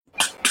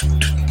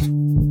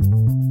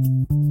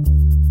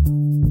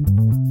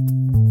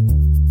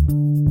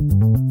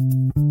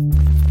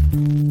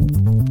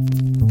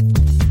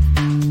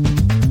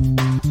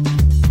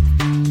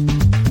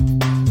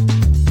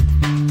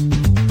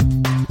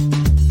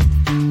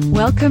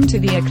Welcome to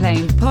the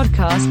acclaimed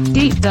podcast,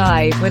 Deep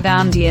Dive with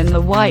Andy and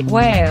the White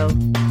Whale.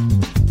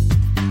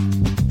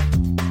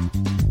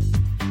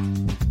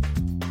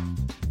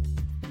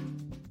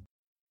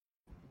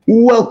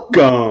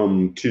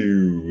 Welcome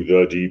to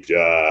the Deep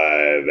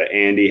Dive.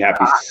 Andy,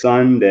 happy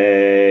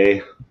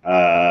Sunday.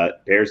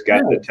 Bears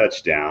got the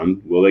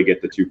touchdown. Will they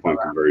get the 2-point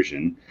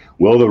conversion?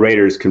 Will the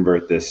Raiders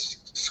convert this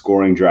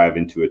scoring drive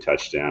into a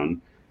touchdown?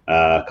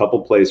 A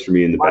couple plays for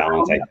me in the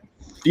balance. I'm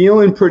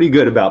feeling pretty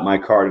good about my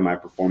card and my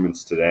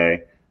performance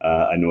today.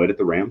 Annoyed at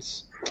the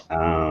Rams.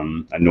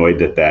 Annoyed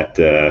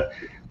that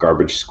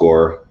garbage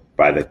score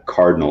by the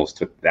Cardinals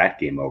took that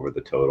game over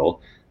the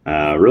total.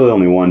 Really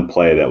only one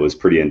play that was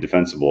pretty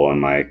indefensible on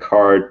my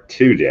card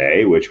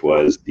today, which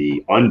was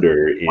the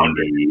under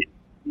in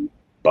the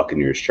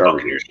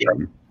Buccaneers-Chargers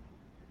game.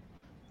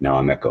 Now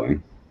I'm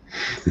echoing.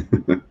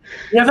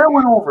 Yeah, that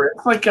went over.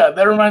 It's like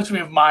that reminds me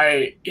of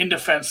my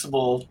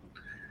indefensible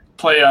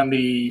play on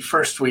the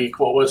first week.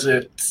 What was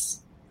it?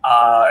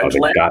 Atlanta.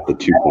 They got the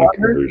 2-point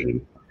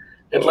conversion.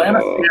 Atlanta.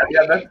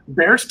 That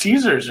Bears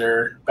teasers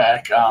are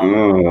back.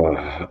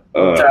 I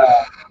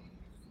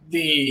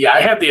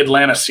had the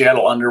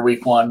Atlanta-Seattle under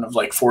week 1 of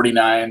like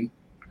 49.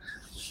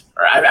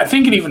 Or I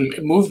think it even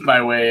moved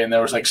my way, and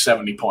there was like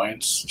 70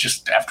 points.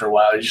 Just after a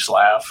while, you just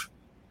laugh.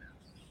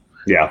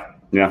 Yeah.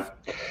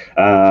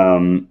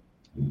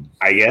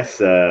 I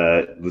guess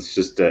let's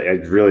just I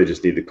really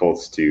just need the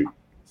Colts to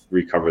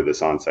recover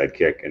this onside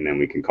kick, and then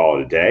we can call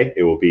it a day.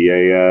 It will be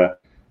a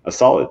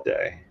solid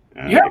day.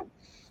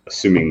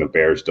 Assuming the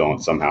Bears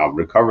don't somehow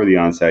recover the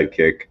onside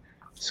kick,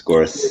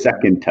 score a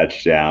second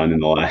touchdown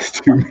in the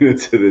last 2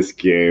 minutes of this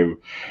game.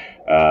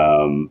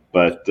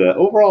 But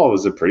overall, it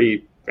was a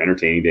pretty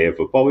entertaining day of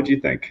football. What do you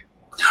think?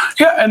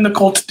 Yeah, and the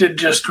Colts did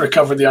just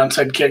recover the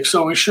onside kick,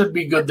 so we should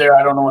be good there.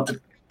 I don't know what the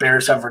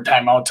Bears have for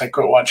timeouts. I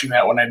quit watching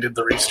that when I did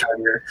the restart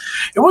here.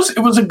 It was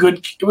a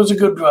good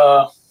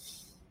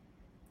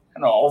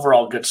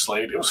overall good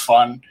slate. It was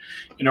fun.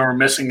 We're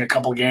missing a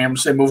couple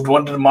games. They moved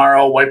one to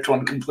tomorrow, wiped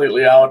one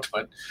completely out,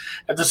 but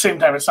at the same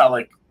time, it's not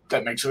like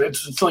that makes it.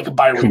 It's like a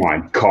bye week. Come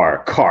on,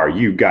 Carr,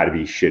 you got to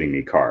be shitting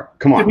me, Carr.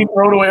 Come on. Did he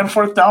throw it away on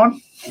 4th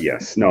down?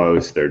 Yes. No, it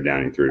was 3rd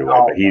down. He threw it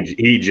away, but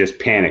he just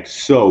panicked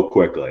so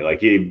quickly.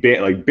 Like he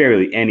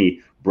barely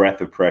any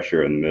breath of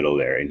pressure in the middle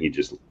there, and he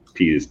just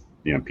peed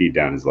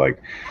down his leg.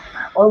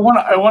 I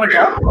want to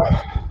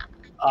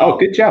go.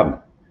 Good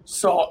job.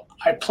 So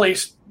I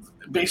placed.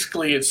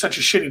 Basically, it's such a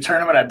shitty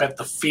tournament. I bet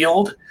the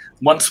field.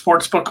 One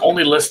sportsbook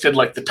only listed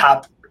like the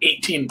top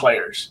 18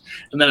 players,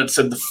 and then it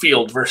said the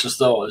field versus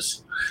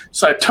those.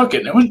 So I took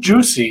it, and it was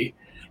juicy.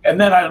 And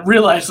then I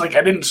realized like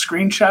I didn't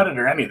screenshot it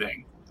or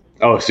anything.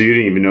 Oh, so you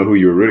didn't even know who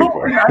you were rooting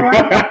for?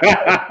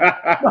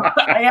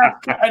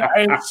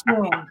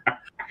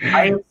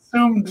 I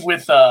assumed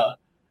with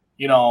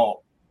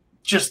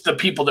just the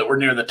people that were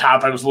near the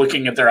top. I was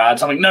looking at their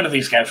odds. I'm like, none of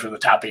these guys were the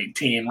top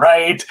 18,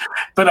 right?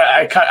 But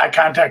I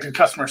contacted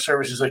customer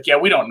service. He's like, yeah,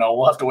 we don't know.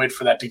 We'll have to wait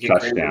for that to get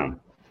touchdown. Graded.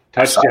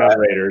 Touchdown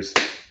Raiders.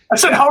 I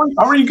said, how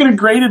are you going to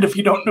grade it if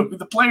you don't know who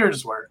the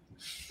players were?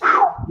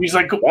 He's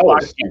like, well, I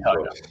can't tell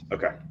you.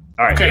 Okay.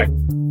 All right. Okay.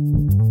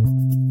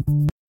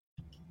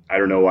 I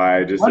don't know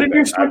why I just. Why did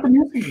you start the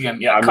music again?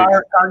 Yeah,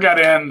 Carr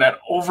got in. That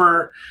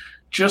over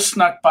just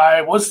snuck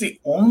by. Was the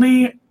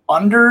only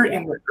under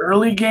in the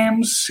early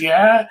games.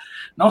 Yeah.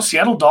 No,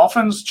 Seattle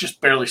Dolphins just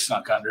barely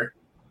snuck under.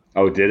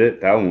 Oh, did it?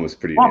 That one was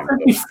pretty.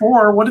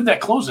 54. What did that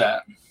close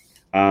at?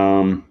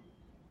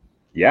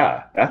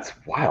 Yeah, that's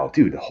wild,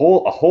 dude. A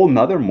whole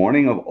nother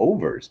morning of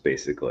overs,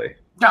 basically.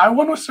 Yeah, I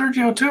won with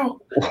Sergio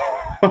too.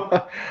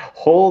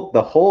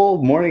 the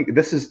whole morning.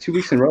 This is 2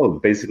 weeks in a row.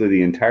 Basically,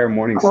 the entire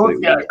morning slate.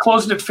 Yeah, it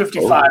closed at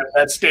 55. Over.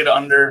 That stayed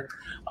under.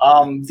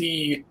 Who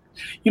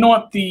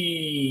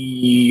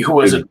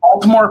was it?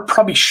 Baltimore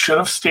probably should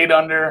have stayed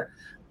under.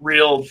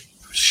 Real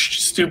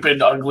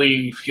stupid,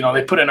 ugly.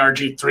 They put in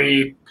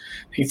RG3.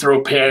 He threw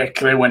a pick.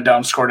 They went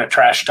down, scored a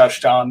trash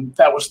touchdown.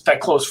 That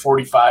closed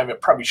 45.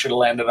 It probably should have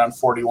landed on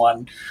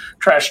 41.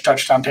 Trash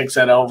touchdown takes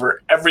that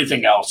over.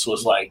 Everything else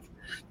was like,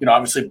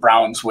 obviously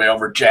Browns way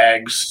over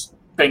Jags.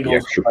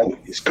 Bengals.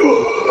 He's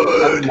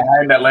good.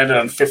 That landed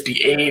on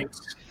 58.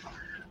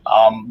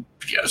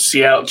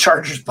 Seattle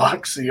Chargers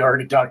Bucks. You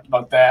already talked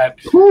about that.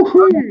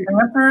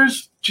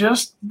 Panthers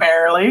just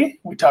barely.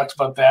 We talked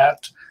about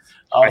that.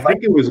 I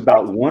think it was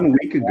about 1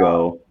 week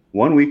ago.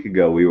 1 week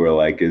ago, we were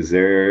like, is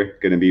there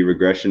going to be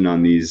regression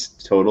on these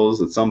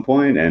totals at some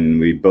point? And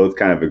we both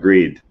kind of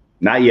agreed.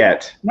 Not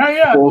yet. Not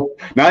yet. Well,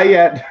 not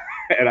yet.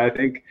 And I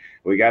think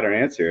we got our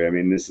answer. I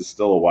mean, this is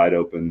still a wide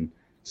open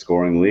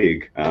scoring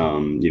league.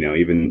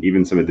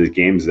 Even some of the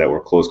games that were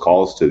close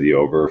calls to the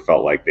over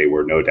felt like they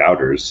were no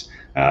doubters.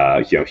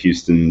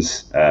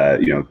 Houston's,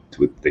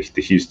 with the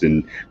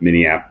Houston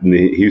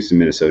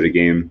Minnesota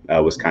game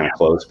was kind of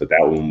close, but that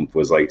one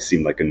was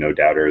seemed like a no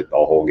doubter the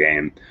whole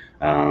game.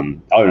 I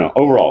don't know.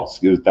 Overall,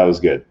 that was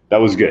good. That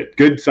was good.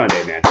 Good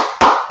Sunday, man.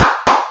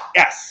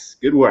 Yes,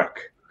 good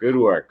work. Good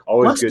work.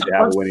 Always good to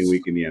have a winning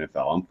week in the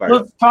NFL. I'm fired.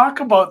 Let's talk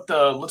about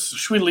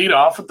should we lead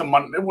off with the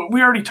Monday?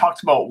 We already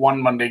talked about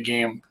one Monday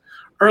game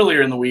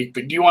earlier in the week,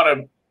 but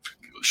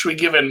should we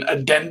give an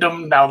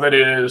addendum now that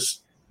it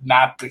is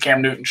not the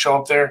Cam Newton show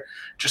up there?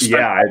 Just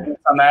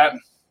on that.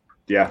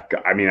 Yeah,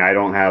 I mean, I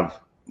don't have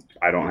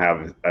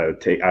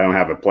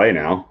a play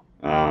now.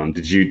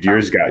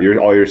 Did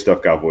all your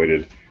stuff got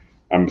voided?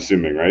 I'm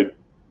assuming, right?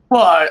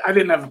 Well, I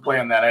didn't have a play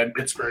on that. I had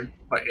Pittsburgh,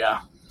 but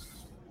yeah.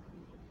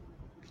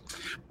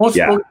 Most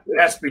it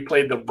has to be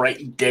played the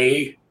right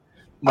day,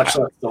 much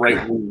less the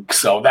right week.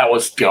 So that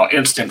was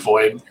instant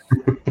void.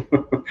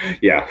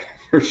 Yeah,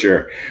 for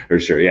sure.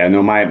 Yeah,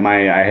 no,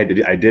 I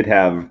did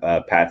have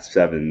Pat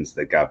Sevens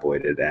that got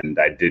voided, and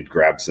I did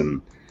grab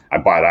some. I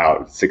bought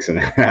out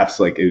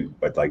 6.5s,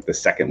 but the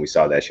second we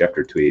saw that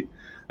Schefter tweet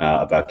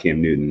about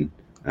Cam Newton,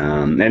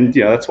 and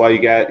that's why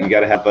you got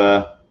to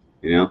have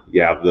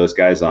you have those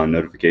guys on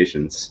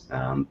notifications,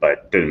 but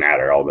it didn't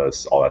matter. All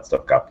that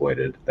stuff got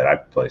voided that I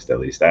placed, at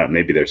least.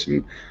 Maybe there's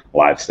some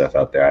live stuff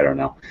out there. I don't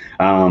know.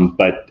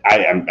 But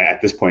I am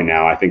at this point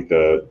now. I think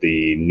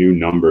the new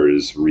number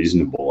is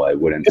reasonable. I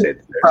wouldn't say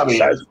that there's a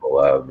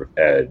sizable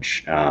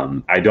edge.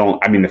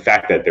 The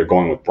fact that they're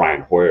going with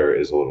Brian Hoyer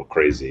is a little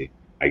crazy.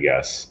 I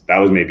guess that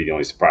was maybe the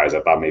only surprise. I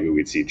thought maybe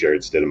we'd see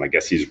Jared Stidham. I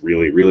guess he's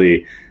really,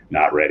 really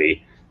not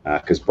ready.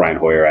 Because Brian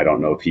Hoyer, I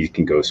don't know if he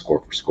can go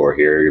score for score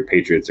here. Your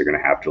Patriots are going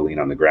to have to lean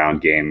on the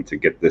ground game to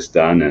get this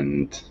done,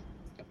 and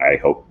I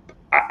hope.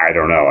 I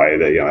don't know.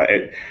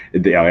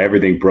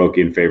 Everything broke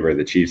in favor of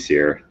the Chiefs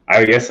here.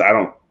 I guess I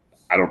don't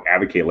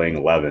advocate laying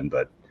 11,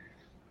 but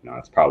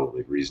it's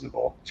probably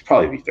reasonable. It should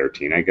probably be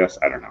 13. I guess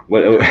I don't know.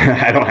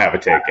 I don't have a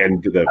take,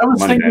 and the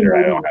Monday Nighter,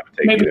 I don't have a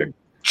take either.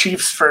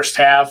 Chiefs first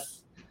half.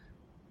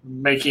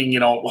 Making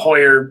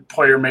Hoyer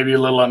maybe a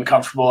little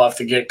uncomfortable off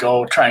the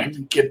get-go, trying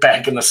to get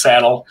back in the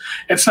saddle.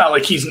 It's not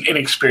like he's an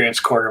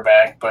inexperienced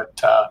quarterback, but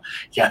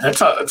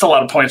that's a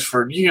lot of points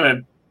for you.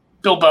 Gonna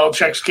Bill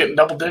Belichick's getting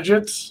double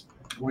digits.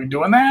 Are we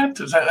doing that?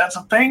 That's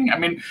a thing? I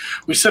mean,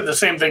 we said the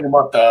same thing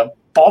about the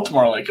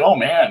Baltimore. Like, oh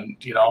man,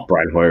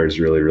 Brian Hoyer is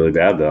really, really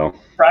bad though.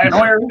 Brian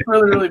Hoyer is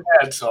really, really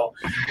bad. So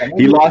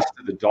he lost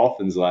to the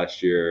Dolphins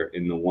last year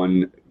in the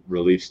one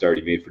relief start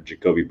he made for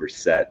Jacoby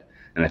Brissett.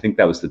 And I think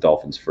that was the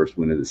Dolphins' first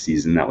win of the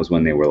season. That was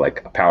when they were a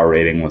power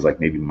rating was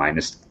maybe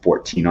minus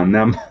 14 on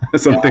them,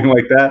 something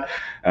like that.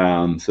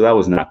 So that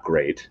was not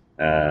great.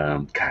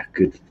 God,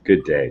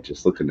 good day.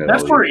 Just looking at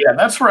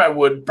that's where I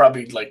would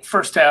probably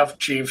first half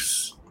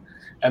Chiefs,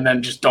 and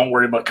then just don't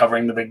worry about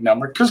covering the big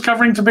number, because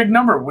covering's a big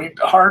number.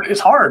 Is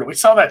hard. We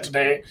saw that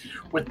today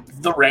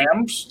with the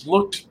Rams.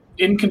 Looked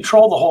in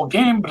control the whole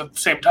game, but at the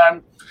same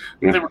time,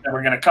 they were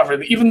never going to cover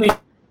the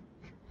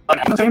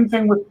same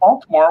thing with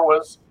Baltimore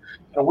was.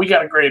 We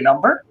got a great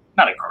number.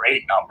 Not a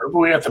great number, but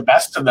we got the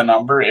best of the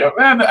number.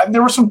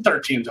 There were some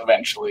 13s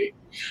eventually.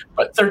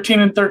 But 13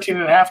 and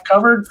 13.5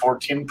 covered,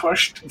 14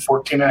 pushed, and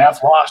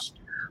 14.5 lost.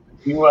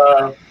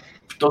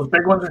 Those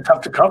big ones are tough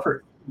to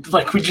cover.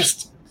 We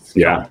just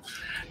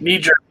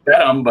knee-jerk bet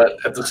them, but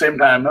at the same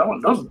time,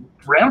 those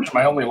Rams are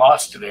my only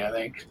loss today, I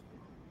think.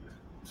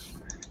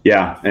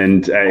 Yeah,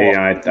 and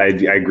I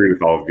agree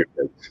with all of your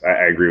takes.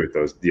 I agree with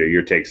those.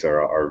 Your takes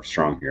are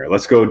strong here.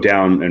 Let's go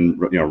down and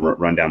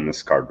run down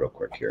this card real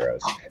quick here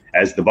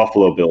as the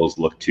Buffalo Bills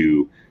look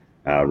to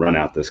run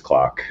out this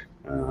clock,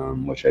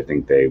 which I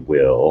think they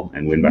will,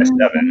 and win by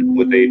 7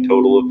 with a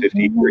total of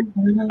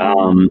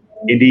 53.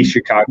 Indy,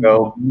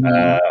 Chicago,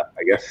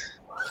 I guess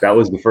that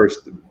was the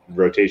first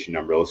rotation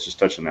number. Let's just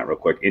touch on that real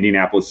quick.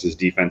 Indianapolis's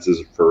defense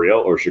is for real,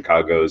 or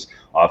Chicago's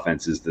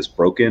offense is this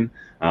broken?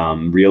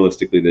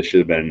 Realistically, this should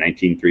have been a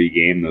 19-3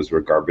 game. Those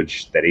were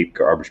garbage. That 8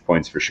 garbage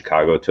points for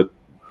Chicago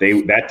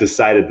that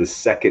decided the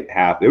second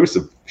half. There was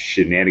some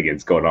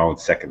shenanigans going on with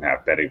second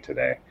half betting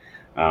today.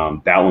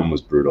 That one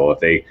was brutal. If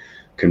they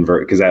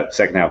convert, because that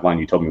second half line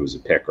you told me was a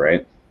pick,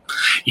 right?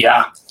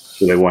 Yeah.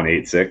 So they won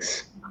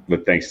 8-6,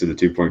 but thanks to the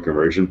 2-point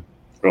conversion.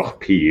 Oh,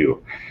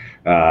 PU.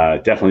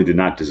 Definitely did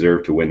not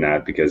deserve to win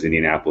that, because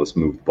Indianapolis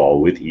moved the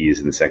ball with ease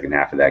in the second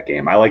half of that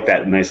game. I like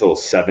that nice little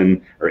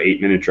 7 or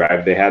 8 minute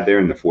drive they had there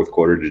in the fourth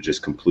quarter to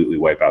just completely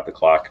wipe out the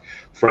clock.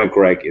 Frank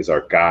Reich is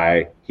our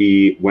guy.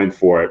 He went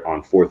for it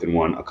on 4th and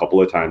 1 a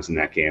couple of times in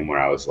that game where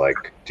I was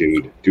like,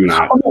 dude, do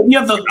not.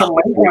 Yeah, the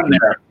late one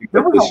there.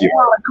 There were a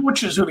lot of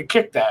coaches who would have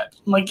kicked that.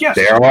 I'm like, yes.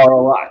 There were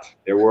a lot.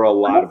 There were a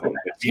lot of them.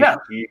 Yeah.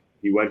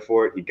 He went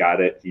for it. He got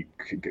it. He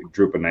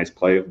drew up a nice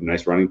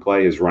running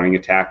play, his running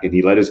attack, and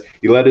he let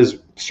his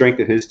strength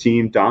of his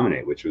team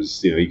dominate, which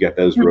was, you got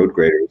those road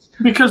graders.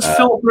 Because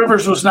Phillip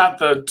Rivers was not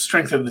the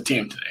strength of the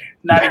team today.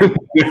 Not even.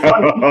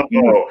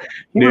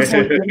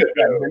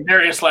 And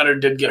Darius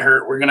Leonard did get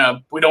hurt.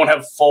 We don't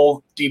have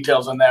full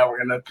details on that.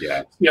 We're gonna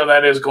see how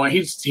that is going.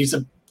 He's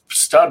a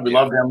stud. We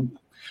love him.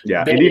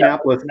 Yeah,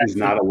 Indianapolis is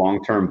not a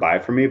long-term buy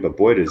for me, but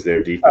boy, does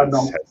their defense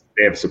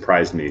they have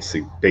surprised me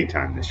big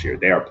time this year.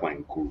 They are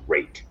playing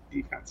great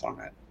defense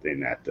in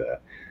that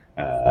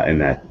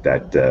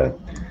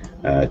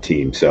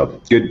team.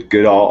 So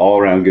good all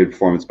around good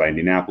performance by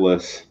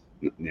Indianapolis.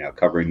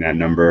 Covering that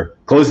number,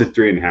 closed at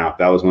 3.5.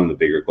 That was one of the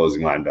bigger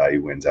closing line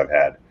value wins I've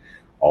had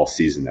all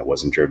season that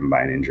wasn't driven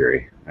by an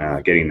injury.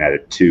 Getting that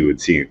at 2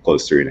 and seeing it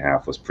close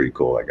 3.5 was pretty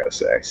cool, I gotta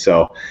say.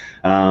 So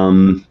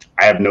I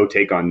have no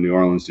take on New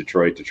Orleans,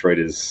 Detroit. Detroit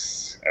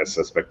is as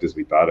suspect as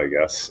we thought, I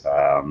guess.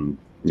 A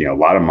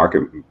lot of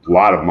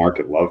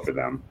market love for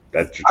them.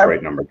 That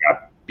Detroit number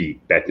got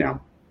bet down.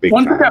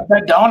 Once I got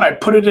bet down, I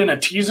put it in a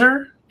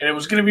teaser, and it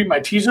was going to be my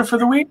teaser for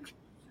the week.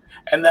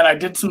 And then I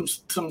did some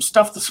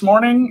stuff this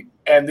morning,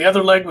 and the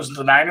other leg was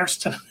the Niners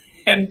tonight.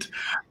 And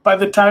by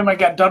the time I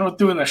got done with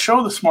doing the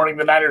show this morning,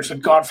 the Niners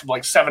had gone from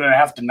like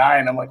 7.5 to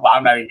 9. I'm like, well,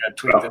 I'm not even going to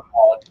tweet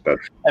this.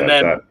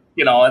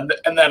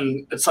 And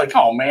then it's like,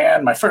 oh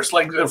man, my first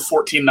leg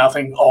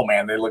 14-0. Oh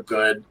man, they look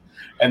good.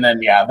 And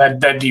then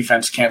that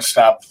defense can't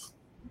stop.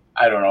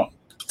 I don't know.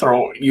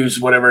 Use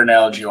whatever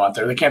analogy you want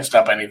there. They can't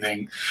stop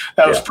anything.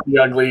 That was pretty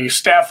ugly.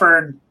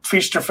 Stafford,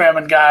 feast or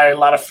famine guy, a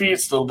lot of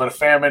feasts, a little bit of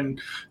famine,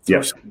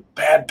 threw some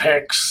bad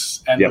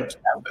picks, and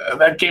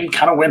that game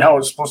kind of went how it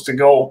was supposed to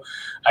go.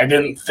 I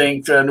didn't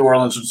think the New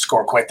Orleans would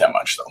score quite that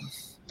much,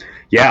 though.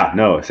 Yeah,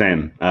 no,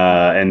 same.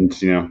 And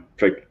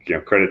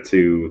credit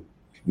to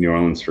New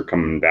Orleans for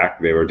coming back.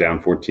 They were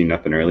down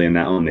 14-0 early in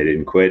that one. They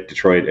didn't quit.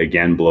 Detroit,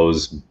 again,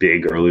 blows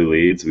big early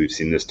leads. We've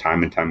seen this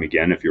time and time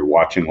again. If you're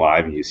watching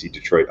live and you see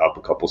Detroit up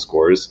a couple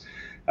scores,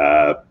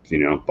 by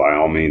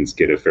all means,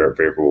 get a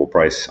favorable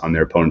price on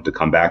their opponent to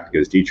come back,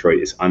 because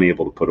Detroit is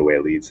unable to put away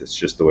leads. It's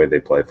just the way they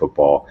play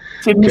football.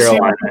 Didn't you see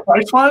what the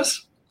price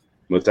was?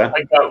 What's that?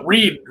 Like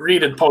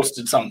Reed had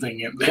posted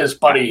something. His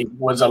buddy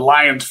was a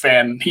Lions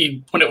fan.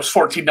 When it was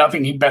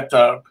 14-0, he bet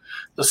the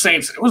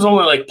Saints. It was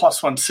only like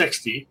plus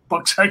 160.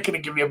 Books aren't going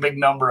to give you a big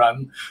number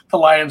on the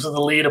Lions of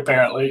the lead,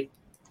 apparently.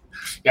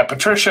 Yeah,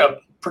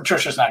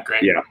 Patricia's not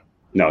great. Yeah,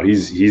 no,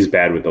 he's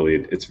bad with the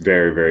lead. It's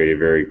very, very,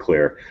 very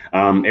clear.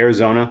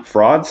 Arizona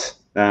frauds.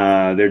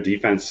 Their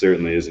defense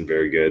certainly isn't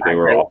very good. They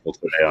were awful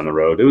today on the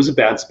road. It was a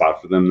bad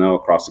spot for them though,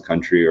 across the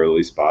country,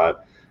 early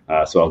spot.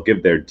 So I'll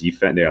give their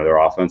defense, their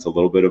offense, a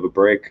little bit of a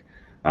break.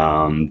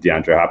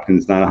 DeAndre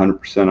Hopkins not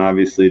 100%,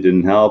 obviously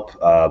didn't help,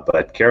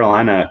 but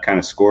Carolina kind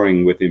of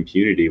scoring with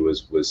impunity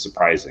was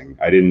surprising.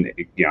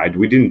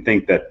 We didn't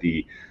think that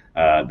the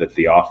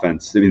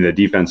offense, the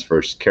defense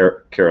for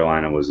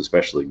Carolina was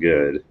especially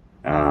good.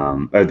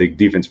 Or the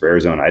defense for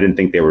Arizona, I didn't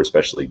think they were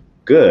especially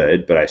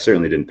good, but I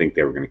certainly didn't think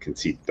they were going to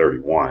concede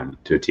 31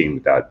 to a team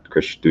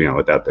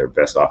without their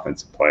best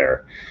offensive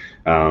player.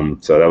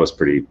 So that was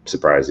pretty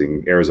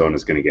surprising.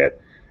 Arizona's going to get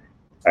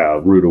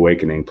rude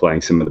awakening playing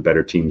some of the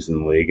better teams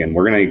in the league, and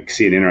we're going to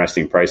see an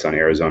interesting price on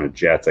Arizona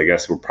Jets. I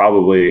guess we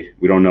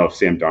don't know if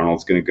Sam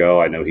Darnold's going to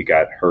go. I know he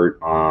got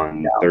hurt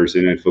on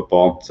Thursday Night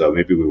Football, so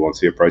maybe we won't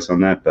see a price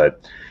on that,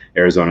 but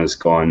Arizona's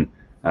gone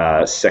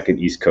second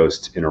East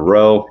Coast in a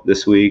row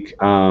this week.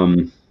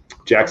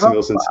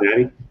 Jacksonville,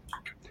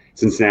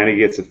 Cincinnati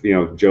gets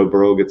Joe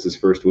Burrow gets his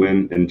first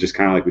win, and just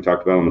kind of like we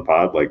talked about on the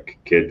pod, like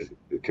kid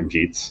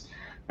competes.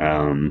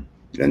 And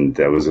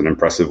that was an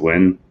impressive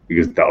win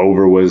because the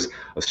over was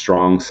a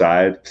strong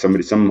side.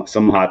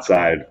 Some hot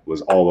side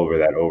was all over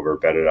that over,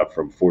 bet it up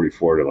from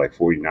 44 to like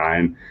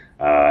 49,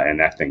 and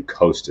that thing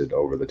coasted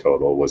over the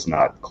total. Was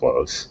not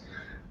close.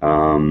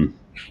 Cleveland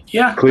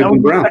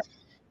Browns.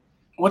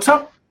 What's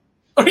up?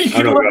 Are you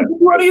going to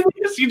do any of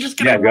this? You just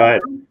go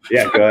ahead.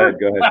 Yeah, go ahead.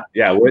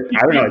 Yeah, I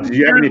don't know. Did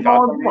you have any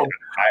thoughts on that?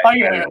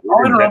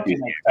 I'll interrupt you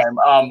next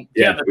time.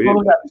 The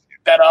total got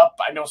bet up.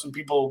 I know some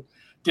people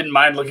didn't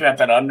mind looking at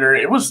that under.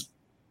 There was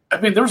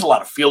a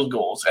lot of field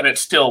goals, and it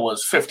still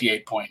was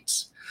 58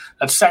 points.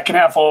 That second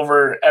half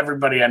over,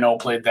 everybody I know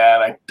played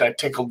that. I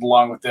tickled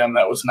along with them.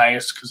 That was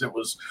nice because it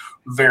was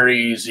very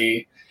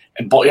easy.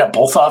 And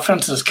both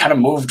offenses kind of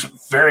moved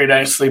very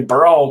nicely.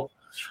 Burrow,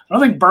 I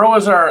don't think Burrow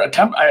is our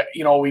attempt.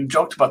 We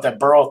joked about that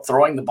Burrow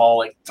throwing the ball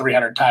like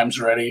 300 times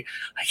already.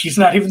 He's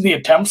not even the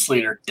attempts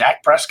leader.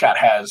 Dak Prescott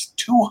has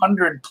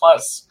 200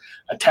 plus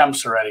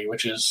attempts already,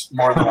 which is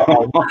more than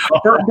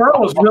Burrow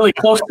was really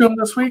close to him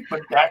this week,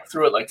 but Dak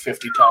threw it like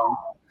 50 times.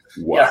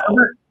 Wow. Yeah,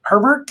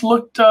 Herbert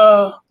looked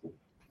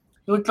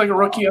like a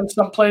rookie on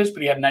some plays,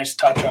 but he had a nice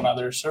touch on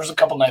others. There's a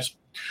couple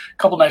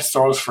nice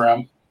throws for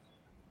him.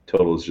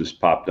 Totals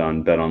just popped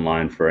on Bet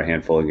Online for a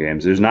handful of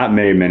games. There's not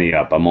many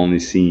up. I'm only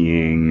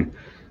seeing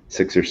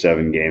 6 or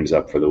 7 games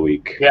up for the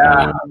week.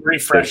 Yeah, I'm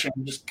refreshing.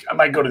 I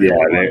might go to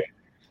the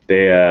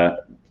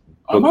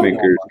they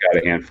bookmakers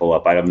got a handful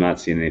up. I have not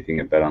seen anything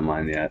at Bet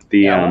Online yet.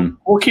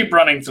 We'll keep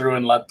running through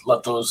and let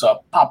those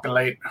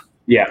populate.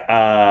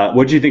 Yeah.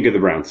 What do you think of the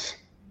Browns?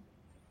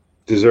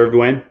 Deserved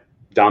win,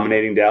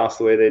 dominating Dallas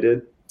the way they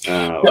did.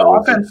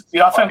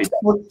 The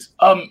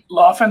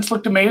offense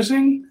looked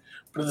amazing,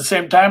 but at the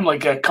same time,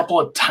 like a couple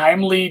of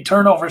timely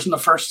turnovers in the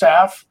first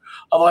half.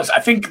 Otherwise, I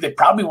think they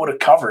probably would have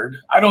covered.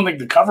 I don't think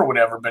the cover would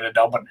have ever been a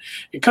doubt, but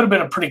it could have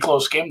been a pretty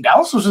close game.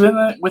 Dallas was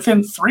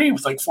within 3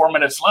 with like 4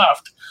 minutes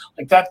left.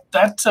 Like that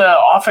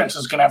offense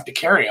is going to have to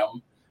carry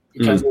them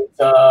because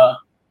the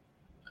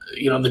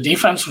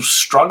defense was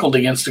struggled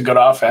against a good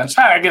offense.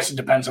 I guess it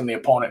depends on the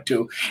opponent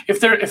too.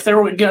 If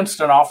they're against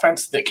an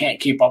offense that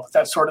can't keep up with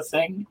that sort of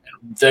thing,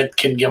 that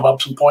can give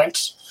up some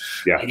points.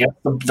 Yeah, I guess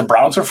the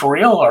Browns are for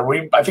real.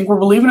 I think we're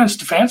believing in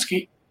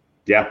Stefanski.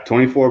 Yeah,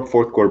 24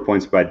 fourth quarter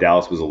points by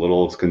Dallas was a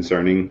little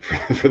concerning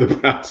for the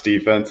Browns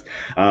defense.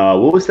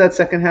 What was that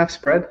second half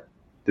spread?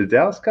 Did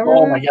Dallas cover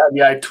Oh that? my God.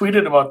 Yeah, I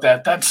tweeted about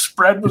that. That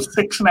spread was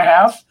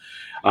 6.5.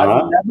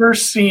 I've never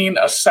seen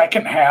a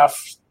second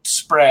half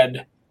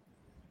spread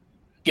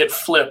get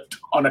flipped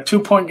on a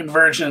 2-point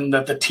conversion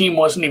that the team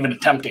wasn't even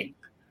attempting.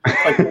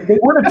 Like they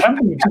weren't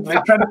attempting to. They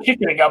tried to kick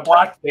it. It got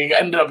blocked. They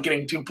ended up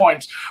getting 2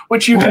 points,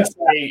 which you can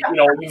say,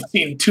 you've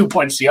seen 2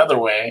 points the other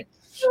way.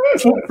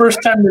 It's the first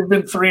time they've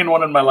been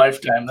 3-1 in my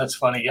lifetime. That's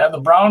funny. Yeah, the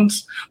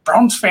Browns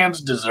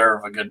fans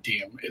deserve a good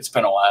team. It's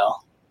been a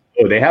while.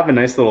 Oh, they have a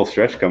nice little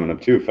stretch coming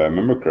up too, if I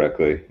remember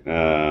correctly.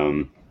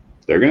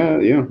 They're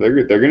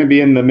gonna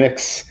be in the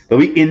mix. They'll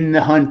be in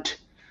the hunt.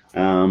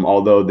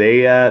 Although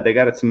they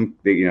got some,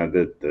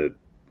 the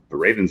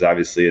Ravens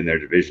obviously in their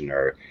division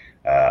are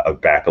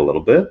back a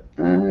little bit,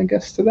 I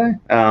guess today.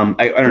 I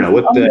don't know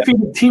what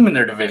the team in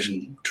their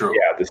division. True.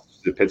 Yeah,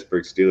 the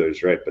Pittsburgh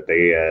Steelers, right? But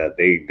they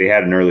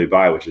had an early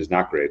bye, which is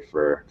not great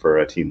for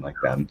a team like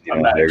them.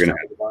 They're gonna.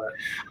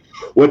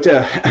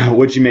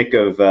 What'd you make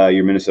of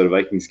your Minnesota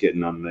Vikings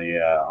getting on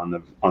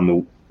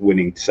the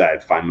winning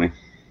side finally?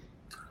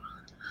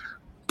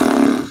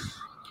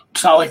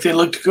 It's not like they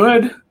looked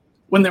good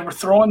when they were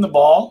throwing the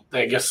ball.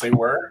 I guess they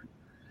were,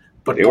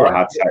 but they were a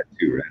hot side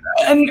too, right?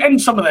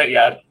 And some of that,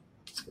 yeah.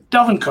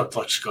 Dalvin Cook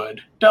looks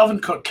good.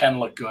 Dalvin Cook can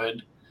look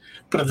good,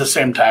 but at the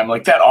same time,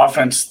 like that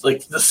offense,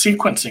 like the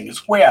sequencing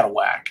is way out of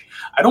whack.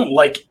 I don't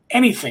like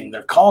anything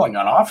they're calling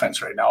on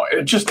offense right now.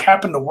 It just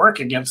happened to work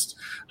against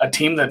a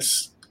team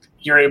that's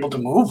you're able to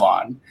move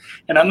on.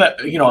 And on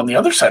the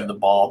other side of the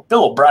ball,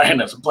 Bill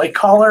O'Brien as a play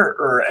caller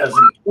or as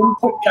an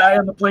input guy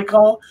on the play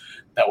call,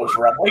 that was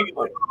rough.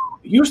 Like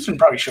Houston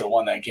probably should have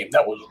won that game.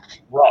 That was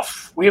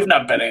rough. We have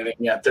not bet anything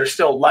yet.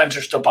 Lines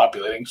are still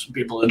populating. Some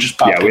people are just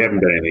popping. Yeah, we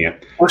haven't bet anything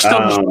yet. We're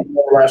still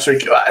last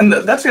week. And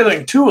that's the other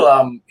thing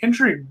too.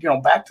 Injury,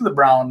 back to the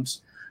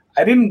Browns.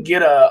 I didn't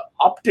get a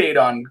update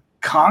on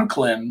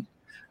Conklin.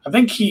 I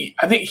think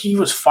he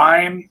was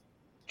fine.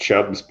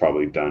 Chubb's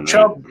probably done.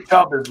 Chubb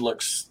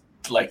looks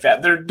like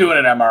that. They're doing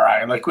an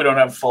MRI. Like we don't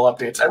have full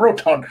updates. I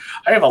wrote down.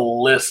 I have a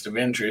list of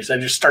injuries. I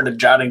just started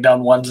jotting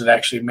down ones that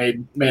actually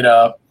made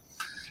a,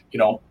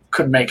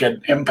 could make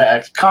an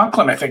impact.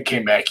 Conklin, I think,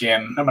 came back in.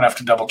 I'm gonna have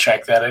to double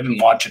check that. I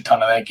didn't watch a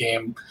ton of that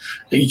game.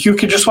 You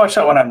could just watch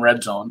that one on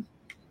Red Zone.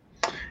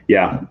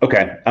 Yeah.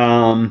 Okay.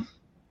 It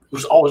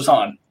was always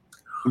on.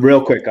 Real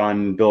quick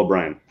on Bill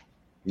O'Brien.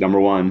 Number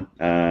one,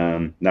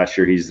 not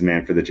sure he's the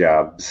man for the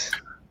jobs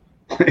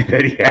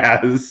that he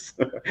has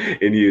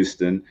in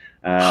Houston.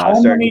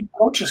 How many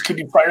coaches could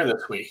you fire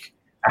this week?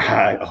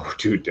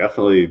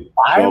 Definitely.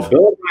 5? Well,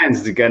 Bill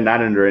O'Brien's again not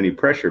under any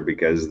pressure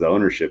because the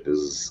ownership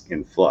is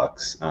in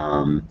flux.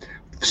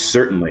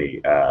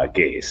 Certainly,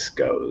 Gase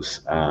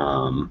goes.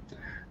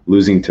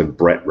 Losing to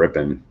Brett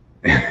Rippon,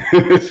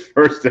 his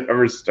first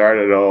ever start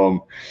at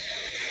home.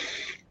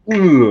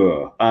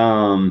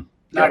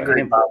 Not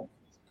great, Bob.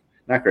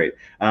 Not great.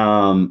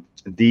 So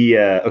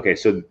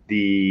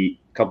the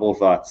couple of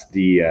thoughts.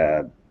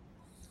 The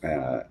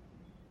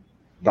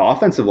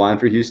offensive line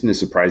for Houston is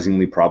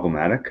surprisingly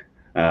problematic.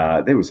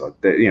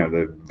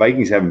 The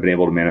Vikings haven't been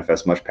able to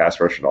manifest much pass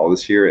rush at all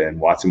this year, and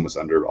Watson was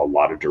under a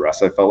lot of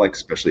duress, I felt like,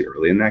 especially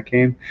early in that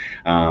game.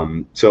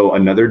 So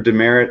another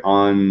demerit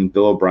on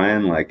Bill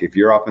O'Brien, like if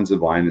your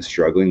offensive line is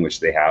struggling, which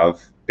they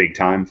have big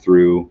time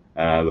through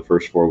the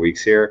first 4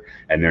 weeks here,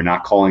 and they're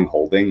not calling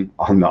holding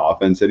on the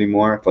offense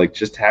anymore, like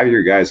just have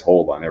your guys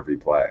hold on every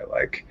play.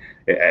 Like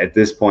at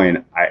this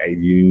point,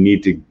 you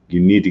need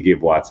to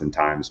give Watson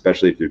time,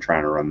 especially if you're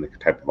trying to run the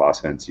type of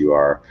offense you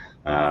are.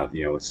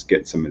 Let's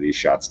get some of these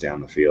shots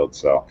down the field.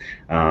 So,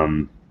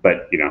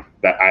 but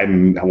that I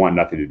want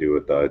nothing to do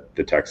with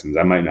the Texans.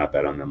 I might not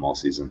bet on them all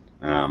season.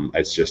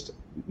 It's just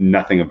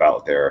nothing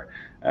about their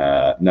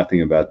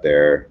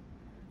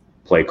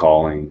play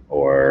calling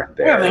or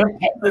their. Yeah,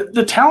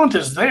 the talent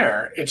is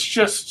there. It's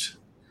just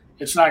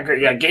it's not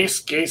great. Yeah,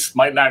 Gase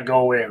might not go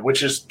away,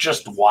 which is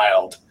just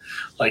wild.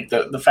 Like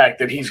the fact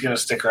that he's going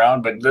to stick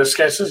around, but this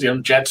guy says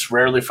Jets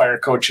rarely fire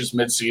coaches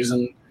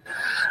midseason.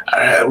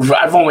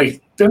 I've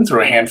only been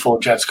through a handful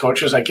of Jets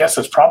coaches. I guess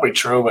that's probably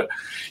true, but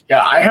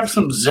yeah, I have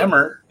some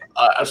Zimmer.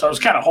 So I was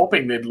kind of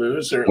hoping they'd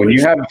lose. Or when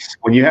you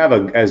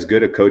have as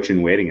good a coach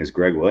in waiting as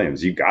Greg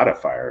Williams, you got to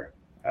fire.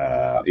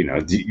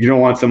 You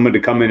don't want someone to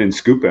come in and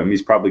scoop him.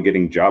 He's probably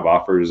getting job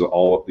offers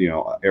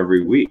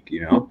every week.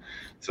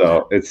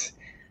 So it's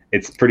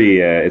a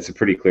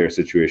pretty clear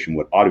situation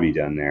what ought to be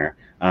done there.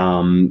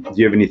 Do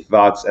you have any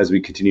thoughts as we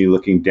continue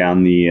looking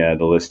down the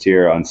list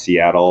here on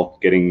Seattle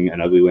getting an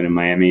ugly win in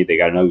Miami? They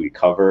got an ugly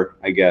cover,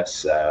 I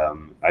guess. I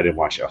didn't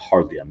watch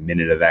hardly a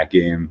minute of that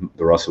game.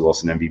 The Russell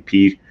Wilson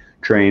MVP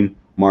train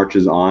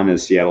marches on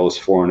as Seattle is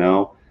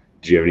 4-0.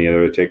 Do you have any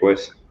other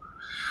takeaways?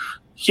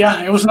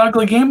 Yeah, it was an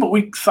ugly game, but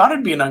we thought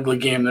it'd be an ugly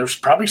game. There's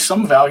probably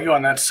some value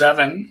on that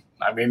 7.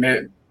 I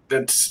mean,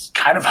 that's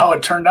kind of how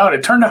it turned out.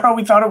 It turned out how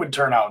we thought it would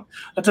turn out.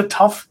 That's a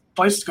tough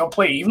place to go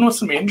play, even with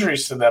some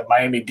injuries to that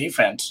Miami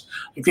defense.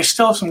 Like they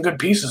still have some good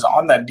pieces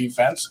on that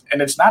defense,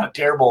 and it's not a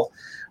terrible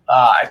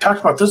I talked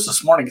about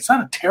this morning. It's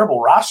not a terrible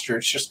roster.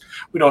 It's just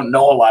we don't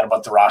know a lot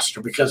about the roster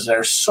because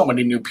there's so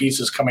many new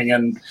pieces coming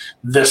in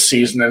this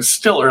season. It's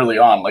still early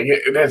on. Like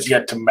it has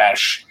yet to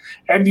mesh.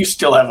 And you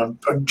still have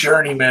a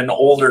journeyman,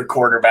 older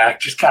quarterback.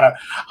 Just kind of,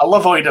 I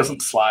love how he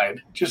doesn't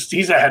slide. Just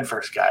he's a head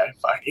first guy.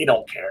 Fuck, he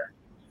don't care.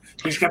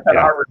 He's got that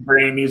Harvard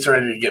brain. He's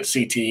ready to get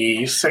CTE.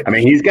 He's sick. I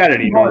mean, he's got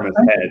an enormous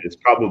head. It's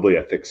probably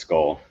a thick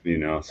skull,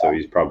 so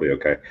he's probably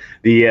okay.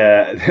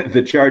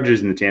 The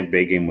Chargers in the Tampa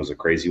Bay game was a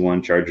crazy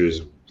one.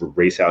 Chargers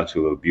race out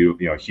to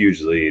a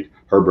huge lead.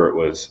 Herbert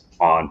was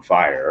on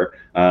fire,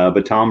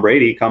 but Tom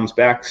Brady comes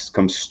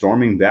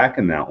storming back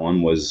in that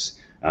one. Was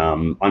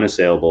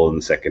unassailable in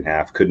the second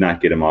half, could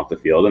not get him off the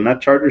field. And that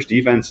Chargers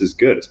defense is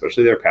good,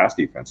 especially their pass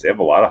defense. They have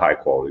a lot of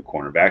high-quality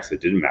cornerbacks. It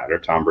didn't matter.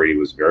 Tom Brady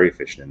was very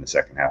efficient in the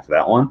second half of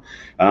that one.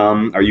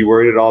 Are you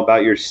worried at all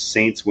about your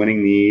Saints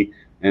winning the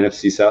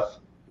NFC South?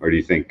 Or do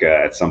you think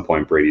at some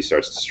point Brady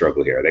starts to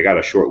struggle here? They got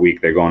a short week.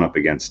 They're going up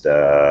against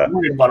I'm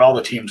worried about all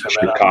the teams have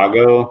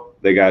Chicago.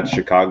 They got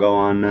Chicago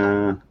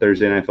on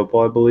Thursday Night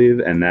Football, I believe,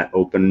 and that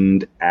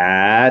opened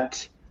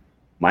at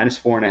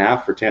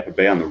 -4.5 for Tampa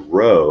Bay on the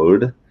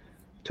road.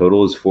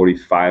 Total is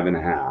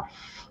 45.5.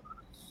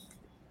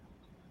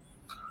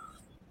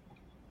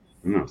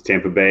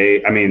 Tampa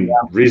Bay. I mean,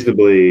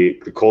 reasonably,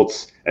 the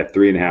Colts at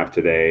 3.5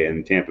 today,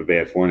 and Tampa Bay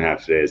at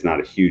 4.5 today is not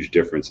a huge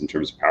difference in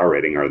terms of power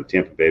rating. Are the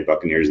Tampa Bay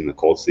Buccaneers and the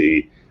Colts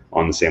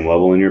on the same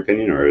level in your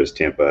opinion, or is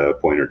Tampa a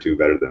point or two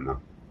better than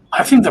them?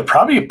 I think they're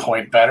probably a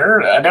point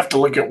better. I'd have to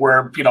look at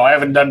where I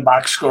haven't done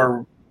box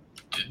score.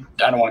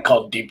 I don't want to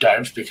call it deep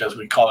dives because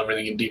we call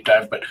everything a deep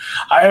dive, but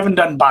I haven't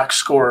done box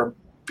score.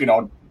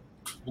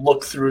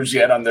 Look throughs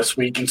yet on this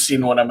week and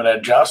seen what I'm going to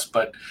adjust.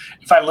 But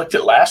if I looked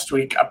at last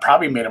week, I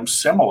probably made them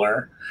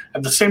similar.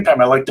 At the same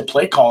time, I like the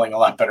play calling a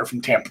lot better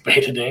from Tampa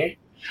Bay today.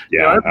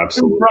 Yeah,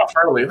 absolutely. It was rough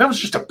early. That was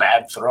just a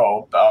bad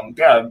throw.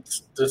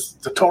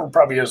 The total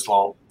probably is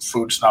low.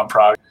 Food snob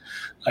prog.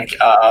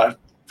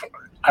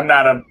 I'm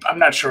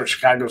not sure what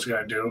Chicago's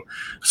going to do.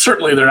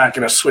 Certainly, they're not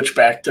going to switch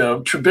back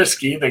to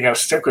Trubisky. They got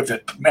to stick with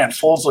it. Man,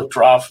 Foles looked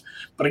rough,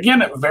 but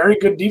again, very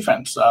good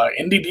defense.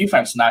 Indy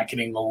defense not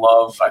getting the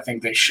love I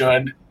think they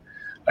should.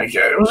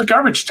 It was a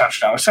garbage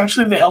touchdown.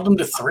 Essentially, they held them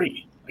to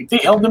 3. They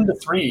held them to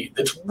 3.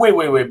 It's way,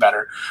 way, way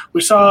better.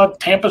 We saw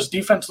Tampa's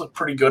defense look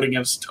pretty good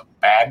against a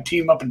bad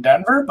team up in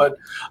Denver, but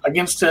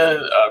against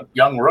a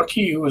young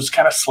rookie who was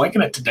kind of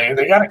slinking it today,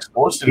 they got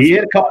exposed. He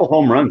had a couple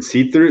home runs.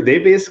 They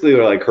basically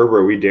were like,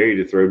 Herbert, we dare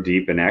you to throw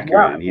deep and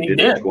accurate, and he did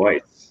it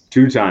twice.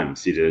 2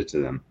 times he did it to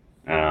them.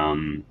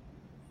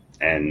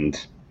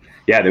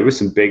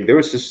 There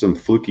was just some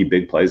fluky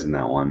big plays in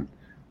that one.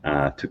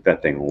 Took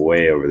that thing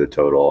way over the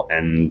total,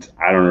 and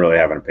I don't really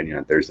have an opinion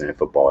on Thursday Night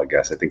Football. I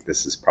guess I think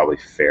this is probably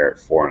fair at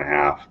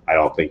 4.5. I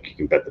don't think you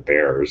can bet the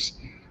Bears,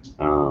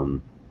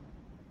 and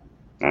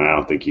I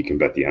don't think you can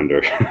bet the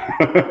under,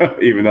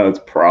 even though it's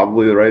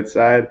probably the right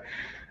side.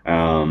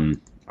 I'm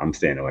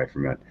staying away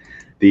from it.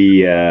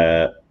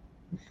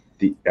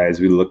 As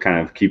we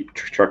keep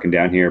trucking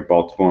down here,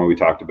 Baltimore, we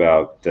talked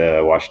about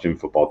the Washington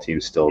football team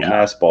still a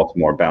mess.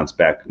 Baltimore bounced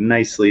back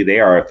nicely.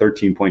 They are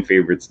 13-point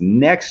favorites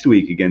next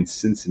week against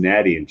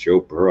Cincinnati and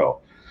Joe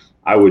Burrow.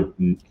 I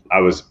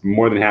was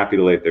more than happy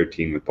to lay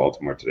 13 with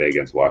Baltimore today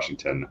against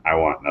Washington. I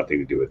want nothing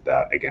to do with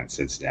that against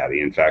Cincinnati.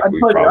 In fact, we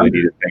probably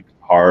need to think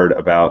hard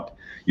about.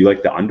 You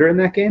like the under in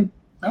that game?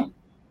 No.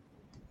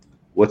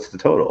 What's the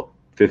total?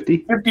 50?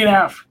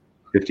 50.5.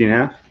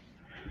 50.5?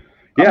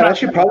 Yeah, that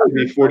should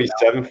probably be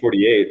 47,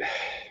 48.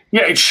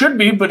 Yeah, it should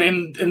be, but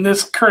in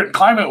this current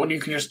climate, when you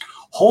can just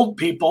hold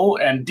people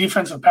and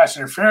defensive pass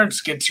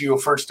interference gets you a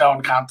first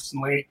down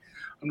constantly,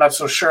 I'm not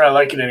so sure I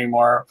like it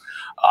anymore.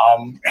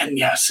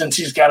 Since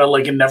he's got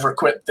a never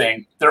quit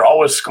thing, they're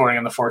always scoring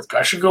in the fourth.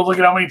 I should go look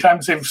at how many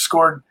times they've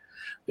scored.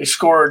 They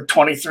scored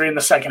 23 in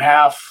the second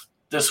half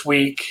this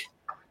week.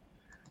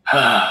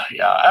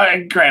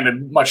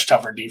 Granted, much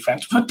tougher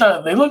defense, but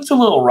they looked a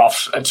little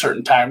rough at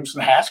certain times.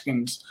 And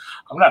Haskins,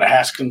 I'm not a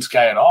Haskins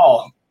guy at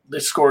all. They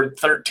scored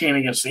 13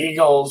 against the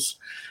Eagles.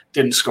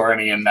 Didn't score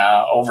any in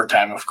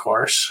overtime, of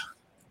course.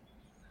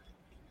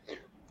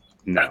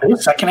 No. The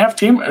second half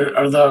team,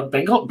 or the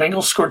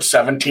Bengals scored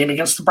 17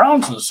 against the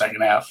Browns in the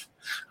second half.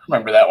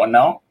 Remember that one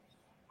now?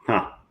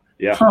 Huh.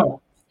 Yeah. Huh.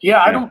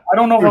 Yeah, I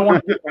don't know if I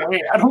want to get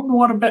away. I don't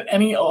want to bet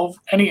any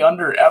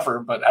under ever,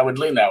 but I would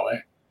lean that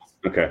way.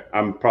 Okay,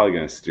 I'm probably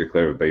going to steer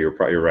clear of it,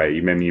 but you're right.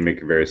 You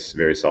make very,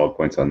 very solid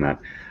points on that.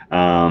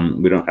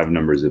 We don't have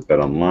numbers at Bet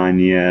Online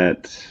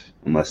yet,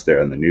 unless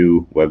they're on the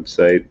new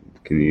website.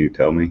 Can you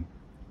tell me?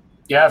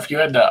 Yeah, if you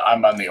had to,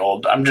 I'm on the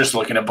old. I'm just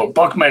looking at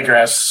Bookmaker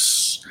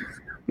has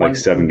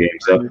 7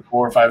 games up.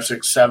 4, 5,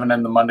 6, 7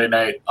 in the Monday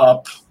night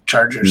up.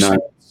 Chargers.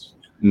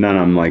 None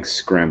I'm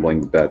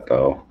scrambling to bet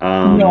though.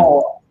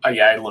 No.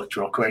 I looked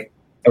real quick.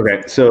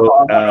 Okay, so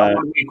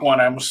week 1,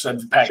 I almost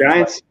said the Packers.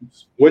 Giants.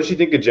 What did you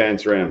think of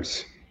Giants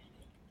Rams?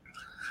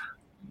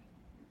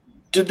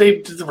 Did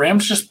the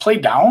Rams just play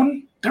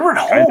down? They were at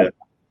home.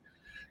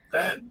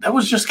 that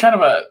was just kind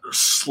of a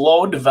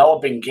slow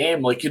developing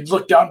game. Like you'd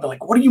look down and be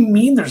like, what do you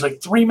mean there's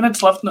like 3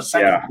 minutes left in the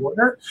second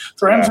quarter?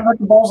 The Rams have had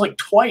the balls like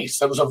twice.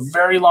 That was a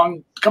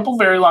couple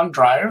very long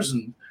drives.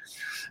 And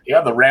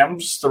the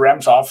Rams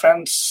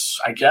offense,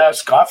 I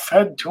guess, Goff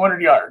had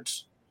 200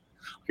 yards.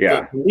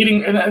 Yeah.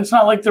 Leading, and it's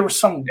not like there was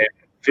some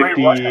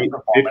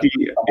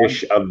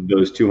 50-ish of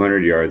those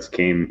 200 yards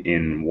came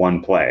in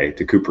one play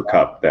to Cooper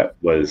Kupp. That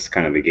was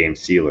kind of the game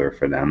sealer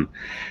for them.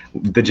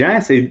 The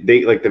Giants,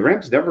 they like the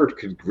Rams never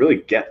could really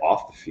get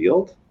off the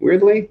field,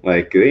 weirdly.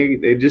 Like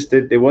they just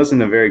did. It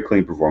wasn't a very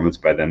clean performance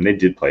by them. They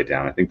did play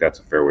down. I think that's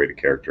a fair way to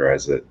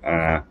characterize it.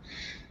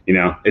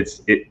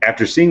 It's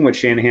after seeing what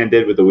Shanahan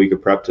did with the week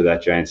of prep to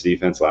that Giants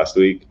defense last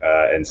week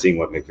and seeing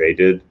what McVay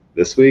did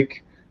this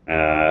week.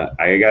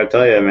 I got to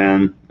tell you,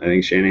 man, I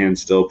think Shanahan's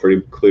still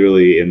pretty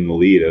clearly in the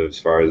lead as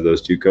far as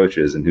those two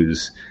coaches and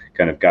who's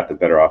kind of got the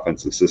better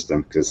offensive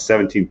system, because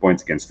 17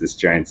 points against this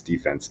Giants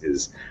defense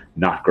is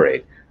not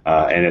great.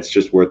 And it's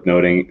just worth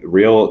noting,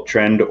 real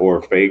trend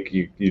or fake,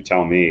 you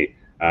tell me.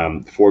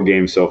 4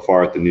 games so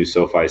far at the new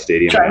SoFi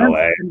Stadium in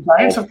LA.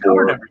 Giants have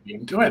covered every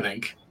game too, I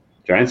think.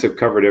 Giants have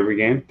covered every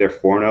game. They're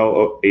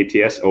 4-0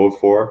 ATS,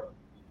 0-4.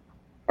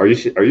 Are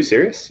you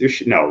serious?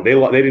 No, they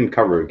didn't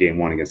cover game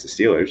 1 against the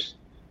Steelers.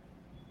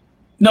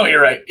 No,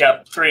 you're right.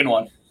 Yeah,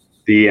 3-1.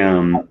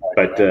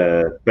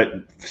 But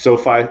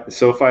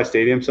SoFi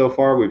Stadium so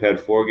far, we've had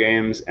 4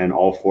 games and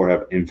all 4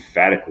 have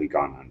emphatically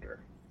gone under.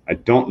 I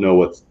don't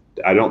know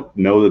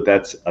that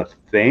that's a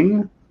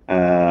thing,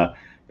 but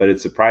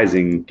it's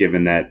surprising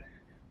given that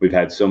we've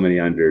had so many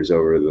unders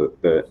over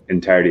the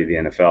entirety of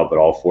the NFL, but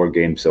all 4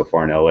 games so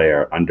far in LA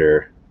are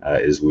under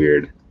is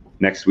weird.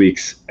 Next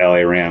week's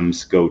LA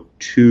Rams go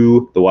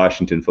to the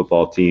Washington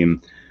football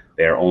team.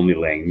 They are only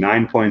laying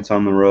 9 points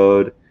on the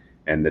road,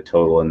 and the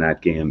total in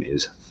that game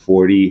is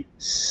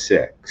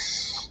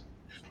 46.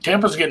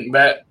 Tampa's getting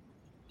bet.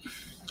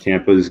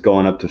 Tampa's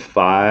going up to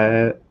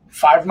 5.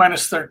 5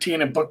 minus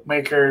 13 at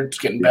bookmaker. It's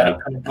getting bet at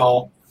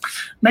Pinnacle.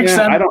 Makes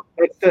sense.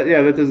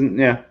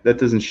 That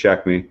doesn't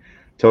shock me.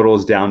 Total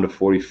is down to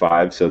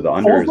 45, so the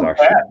under is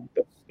actually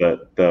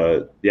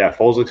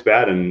Foles looks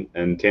bad,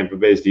 and Tampa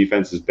Bay's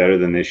defense is better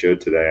than they showed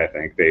today. I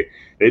think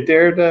they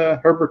dared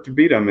Herbert to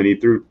beat him, and he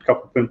threw a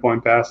couple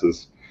pinpoint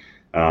passes.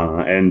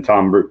 And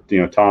Tom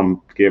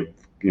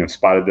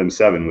spotted them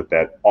 7 with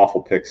that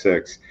awful pick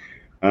 6.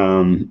 2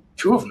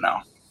 of them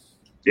now.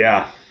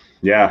 Yeah.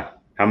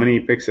 How many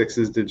pick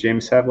 6s did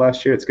James have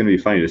last year? It's going to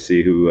be funny to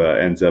see who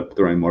ends up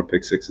throwing more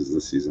pick 6s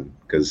this season,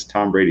 because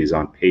Tom Brady's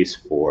on pace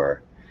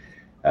for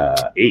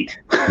 8.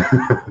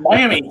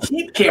 Miami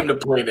Heat came to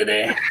play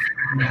today.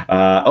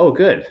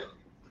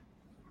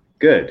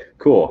 Good.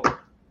 Cool.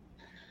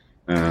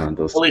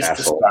 Those at least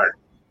assholes.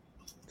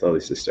 At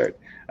least to start.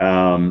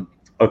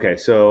 Okay,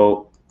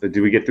 so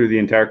do we get through the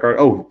entire card?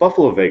 Oh,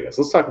 Buffalo Vegas.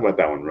 Let's talk about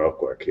that one real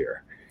quick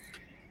here.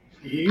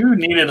 You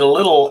needed a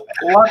little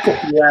luck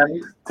at the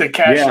end to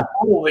cash the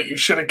total that you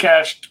should have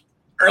cashed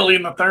early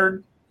in the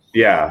third.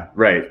 Yeah,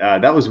 right.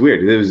 That was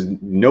weird. There was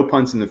no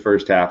punts in the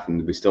first half,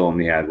 and we still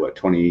only had,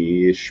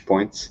 20-ish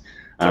points?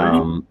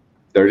 30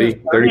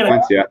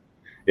 points, yeah.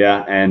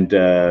 Yeah, and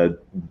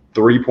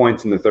 3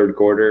 points in the third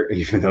quarter,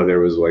 even though there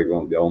was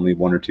only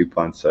 1 or 2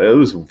 punts. So it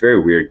was a very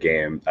weird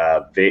game.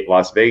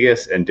 Las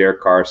Vegas and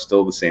Derek Carr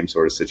still the same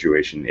sort of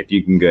situation. If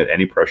you can get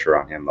any pressure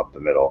on him up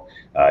the middle,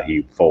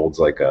 he folds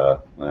like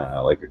a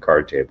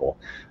card table.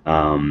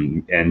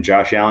 And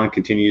Josh Allen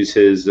continues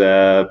his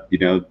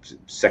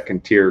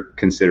second tier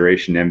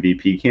consideration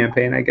MVP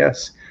campaign, I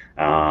guess.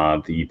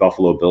 The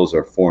Buffalo Bills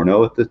are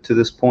 4-0 to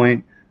this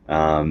point.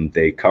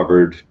 They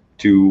covered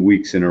 2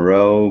 weeks in a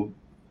row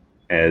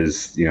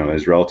as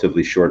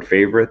relatively short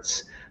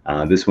favorites.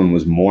 This one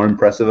was more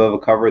impressive of a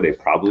cover. They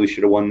probably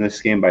should have won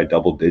this game by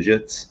double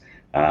digits.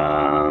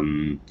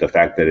 The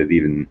fact that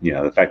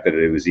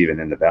it was even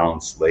in the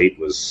balance late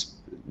was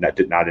not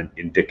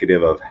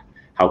indicative of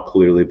how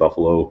clearly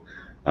Buffalo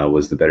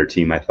was the better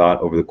team, I thought,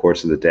 over the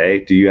course of the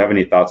day. Do you have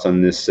any thoughts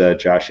on this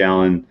Josh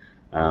Allen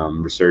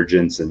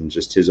resurgence and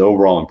just his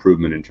overall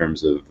improvement in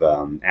terms of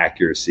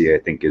accuracy? I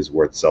think is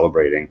worth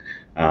celebrating.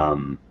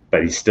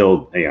 But he's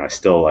still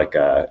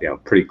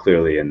pretty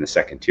clearly in the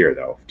second tier,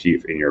 though,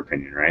 in your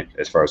opinion, right?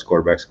 As far as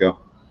quarterbacks go.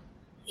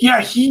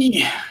 Yeah,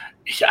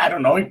 I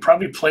don't know. He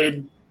probably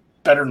played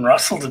better than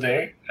Russell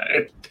today.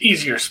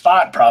 Easier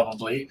spot,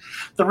 probably.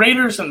 The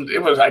Raiders,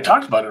 I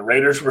talked about it.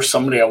 Raiders were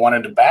somebody I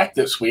wanted to back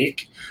this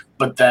week,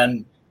 but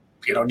then,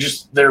 you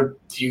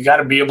got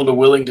to be able to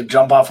willing to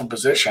jump off a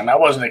position. I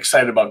wasn't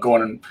excited about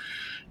going and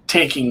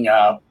taking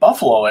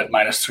Buffalo at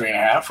minus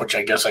 3.5, which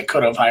I guess I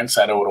could have.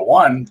 Hindsight, I would have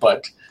won,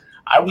 but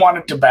I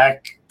wanted to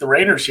back the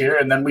Raiders here,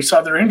 and then we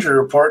saw their injury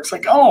report. It's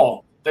like,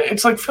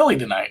 it's like Philly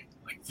tonight.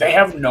 Like, they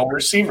have no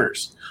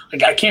receivers.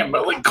 Like, I can't,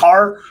 but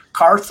Carr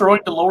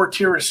throwing to lower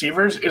tier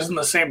receivers isn't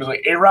the same as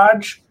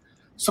A-Raj.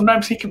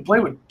 Sometimes he can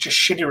play with just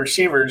shitty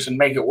receivers and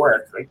make it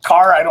work. Like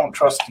Carr, I don't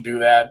trust to do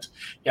that.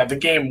 Yeah, the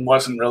game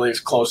wasn't really as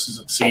close as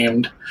it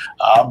seemed.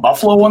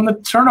 Buffalo won the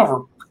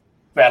turnover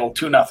battle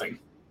 2-0.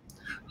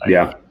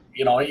 Yeah.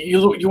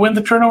 you win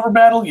the turnover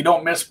battle. You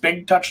don't miss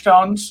big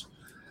touchdowns,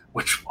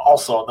 which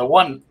also the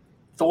one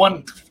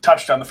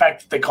touchdown, the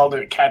fact that they called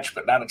it a catch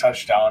but not a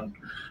touchdown,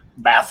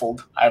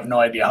 baffled. I have no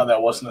idea how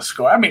that wasn't a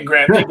score. I mean,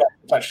 granted, they got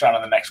a touchdown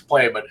on the next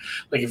play, but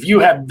like if you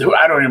had,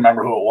 I don't even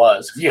remember who it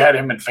was. If you had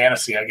him in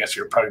fantasy, I guess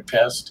you're probably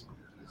pissed.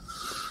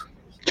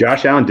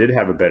 Josh Allen did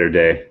have a better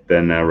day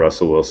than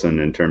Russell Wilson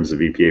in terms of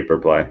EPA per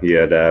play. He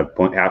had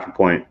half a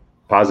point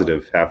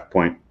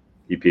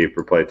EPA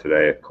per play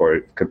today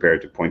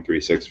compared to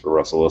 0.36 for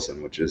Russell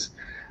Wilson, which is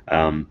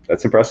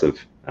that's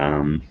impressive.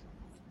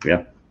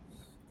 Yeah.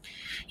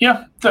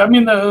 I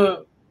mean,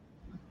 the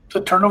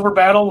turnover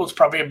battle was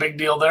probably a big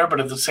deal there, but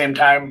at the same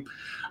time,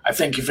 I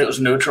think if it was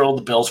neutral,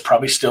 the Bills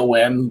probably still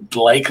win,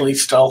 likely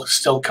still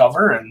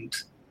cover, and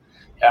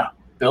yeah.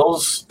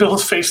 Bills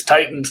face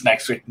Titans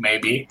next week,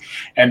 maybe,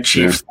 and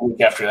Chiefs the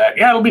week after that.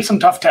 Yeah, it'll be some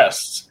tough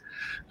tests.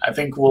 I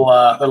think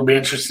that'll be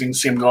interesting to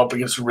see them go up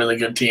against a really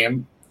good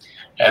team,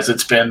 as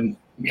it's been.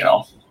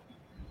 The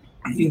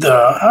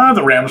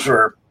Rams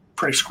were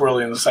pretty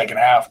squirrely in the second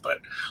half, but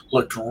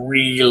looked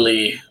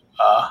really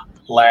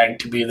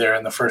lagged to be there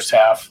in the first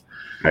half.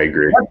 I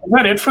agree. Is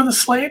that it for the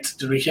slate?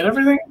 Did we hit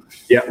everything?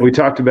 Yeah, we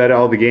talked about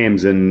all the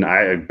games, and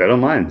I bet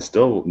online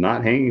still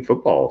not hanging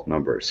football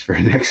numbers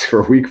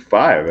for week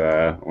 5.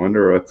 I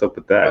wonder what's up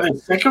with that. Are they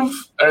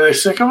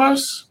sick of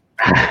us?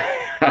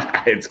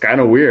 It's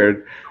kind of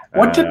weird.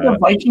 What did the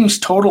Vikings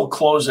total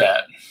close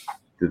at?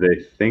 Do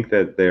they think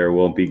that there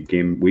won't be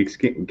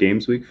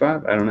games week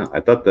 5? I don't know. I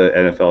thought the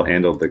NFL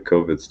handled the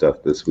COVID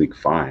stuff this week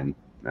fine.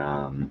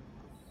 I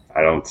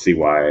don't see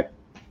why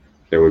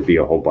there would be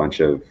a whole bunch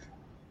of.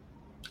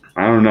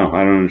 I don't know.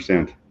 I don't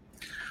understand.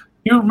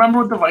 You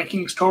remember what the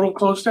Vikings total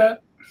closed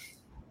at?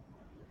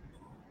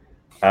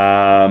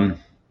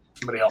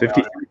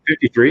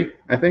 53,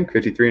 I think.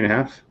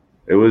 53.5.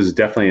 It was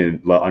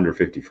definitely under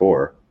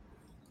 54.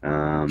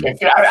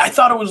 I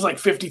thought it was like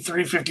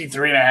 53,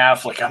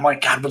 53.5. Like, I'm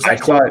like, God, was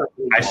that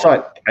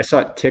I saw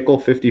it tickle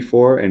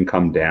 54 and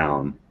come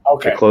down.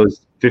 Okay. It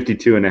closed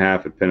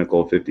 52.5 at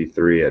Pinnacle,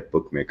 53 at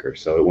Bookmaker.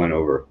 So it went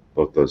over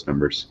both those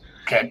numbers.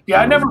 Okay. Yeah,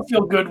 I never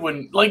feel good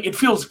when, like, it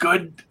feels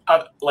good,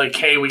 like,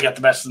 hey, we got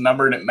the best of the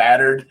number and it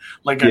mattered,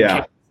 like, on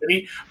Kansas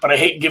City, but I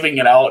hate giving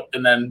it out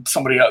and then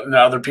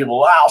other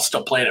people, I'll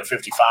still play it at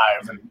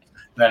 55. And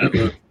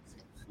then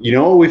you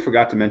know what we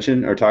forgot to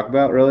mention or talk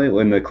about, really,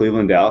 in the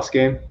Cleveland-Dallas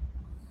game?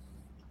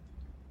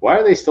 Why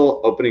are they still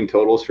opening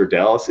totals for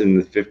Dallas in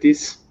the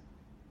 50s?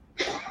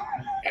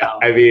 Yeah.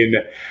 I mean,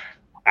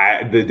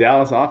 the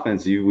Dallas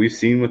offense, we've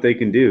seen what they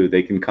can do.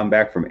 They can come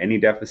back from any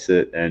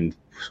deficit and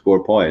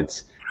score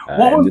points.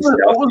 What was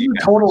the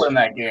total in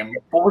that game?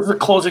 What was the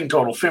closing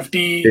total?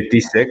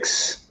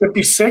 56.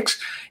 56?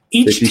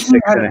 Each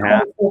team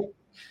had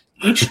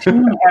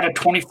a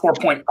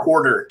 24-point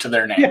quarter to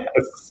their name.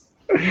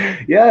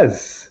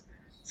 Yes.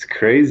 It's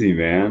crazy,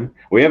 man.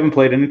 We haven't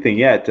played anything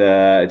yet,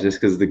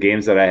 just because the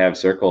games that I have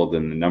circled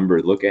and the number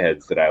of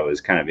look-aheads that I was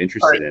kind of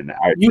interested in.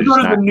 You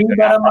go to the new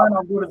BetOnline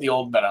or go to the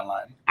old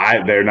BetOnline?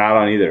 They're not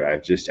on either. I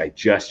just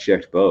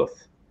checked both.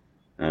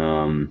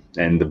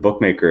 And the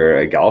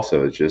bookmaker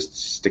also is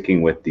just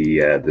sticking with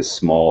the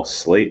small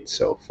slate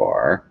so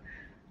far.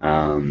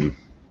 I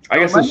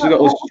guess we'll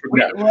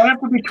have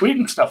to be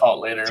tweeting stuff out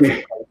later.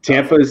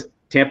 Tampa's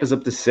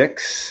up to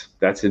 6.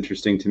 That's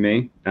interesting to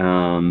me.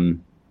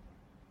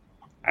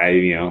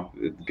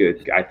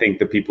 I think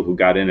the people who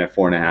got in at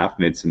 4.5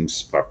 made some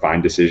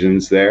fine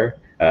decisions there.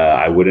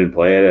 I wouldn't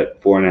play it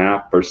at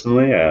 4.5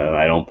 personally.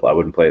 I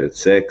wouldn't play it at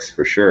 6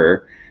 for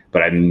sure.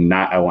 But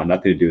I want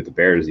nothing to do with the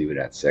Bears even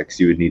at 6.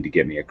 You would need to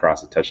get me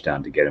across a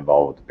touchdown to get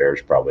involved with the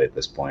Bears probably at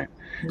this point.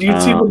 Do you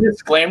see the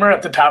disclaimer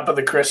at the top of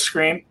the Chris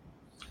screen?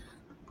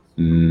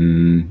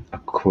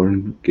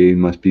 According game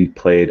must be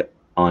played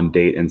on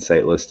date and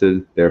site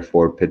listed.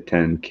 Therefore, Pit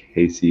 10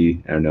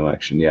 Casey no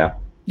action. Yeah.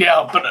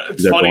 Yeah, but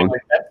it's funny.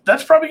 Like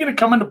that's probably going to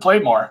come into play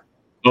more.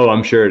 Oh,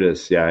 I'm sure it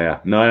is. Yeah.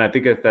 No, and I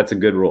think that's a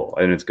good rule,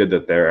 and it's good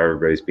that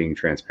everybody's being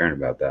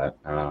transparent about that.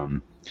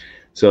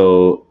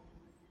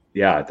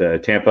 Yeah, the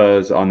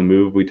Tampa's on the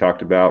move. We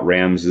talked about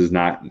Rams is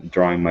not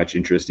drawing much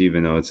interest,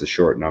 even though it's a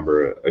short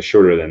number,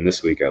 shorter than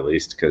this week at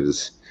least,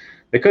 because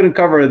they couldn't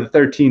cover the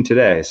 13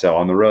 today. So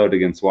on the road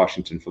against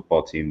Washington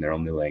football team, they're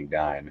only laying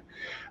 9.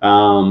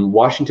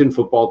 Washington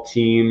football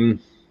team,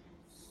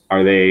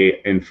 are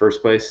they in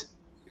first place?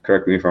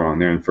 Correct me if I'm wrong.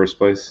 They're in first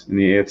place in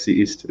the AFC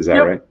East. Is that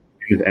right?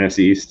 In the NFC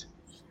East.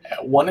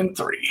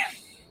 1-3.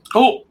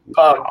 Oh,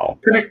 wow.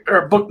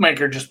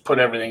 Bookmaker just put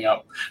everything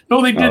up.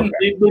 No, they didn't.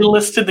 Okay. They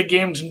listed the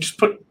games and just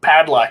put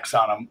padlocks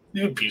on them.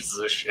 You pieces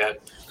of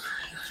shit.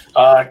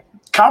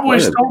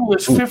 Cowboys total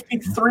is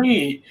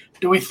 53.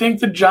 Do we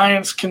think the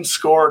Giants can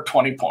score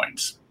 20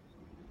 points?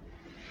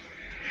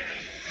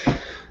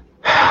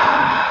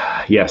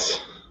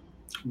 Yes.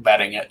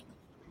 Betting it.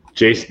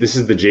 This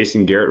is the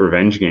Jason Garrett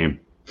revenge game.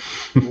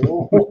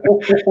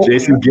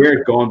 Jason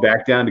Garrett going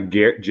back down to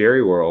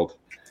Jerry World.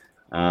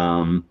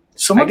 Someone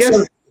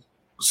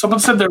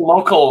said their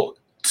local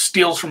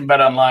steals from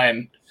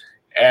BetOnline,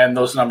 and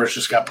those numbers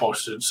just got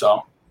posted.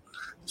 So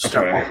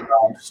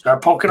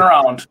Start poking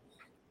around.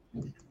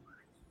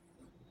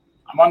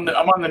 I'm on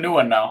the new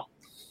one now.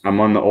 I'm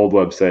on the old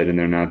website and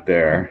they're not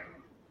there.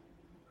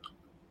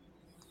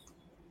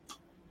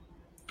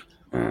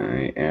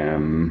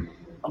 I'm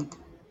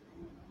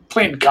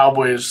playing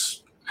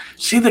Cowboys.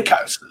 See the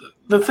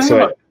thing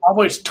about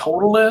Cowboys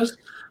total is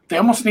they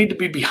almost need to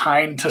be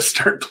behind to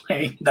start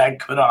playing that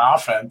good on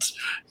offense.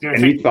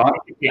 You thought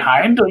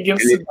behind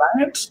against the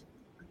Giants?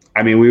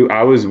 I mean,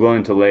 I was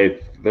willing to lay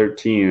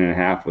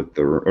 13.5 with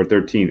or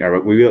 13.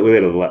 We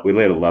laid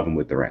 11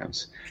 with the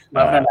Rams.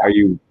 Are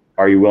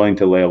you willing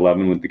to lay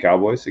 11 with the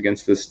Cowboys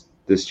against this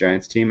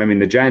Giants team? I mean,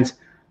 the Giants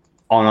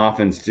on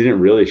offense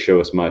didn't really show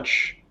us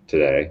much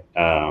today.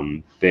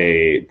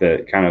 They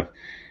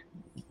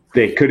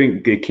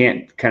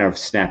can't kind of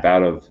snap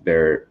out of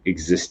their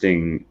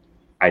existing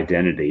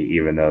identity,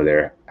 even though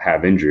they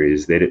have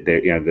injuries. They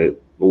a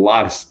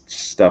lot of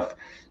stuff.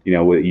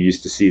 What you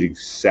used to see to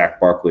Sack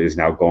Barkley is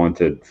now going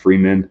to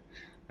Freeman,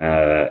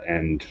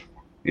 and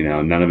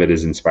none of it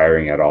is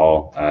inspiring at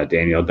all.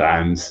 Daniel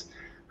Dimes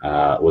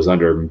was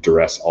under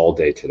duress all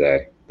day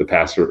today. The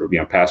pass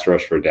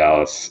rush for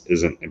Dallas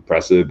isn't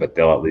impressive, but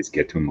they'll at least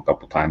get to him a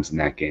couple times in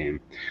that game.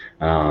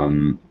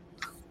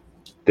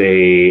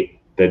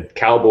 The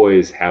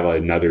Cowboys have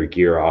another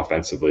gear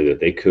offensively that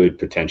they could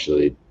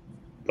potentially,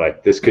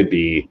 this could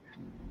be,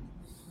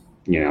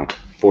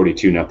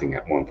 42-0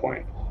 at one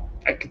point.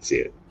 I could see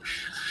it.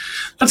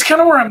 That's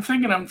kind of where I'm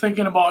thinking. I'm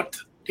thinking about,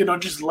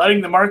 just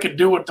letting the market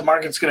do what the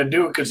market's going to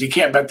do, because you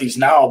can't bet these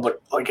now,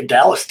 but like a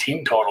Dallas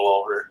team total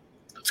over,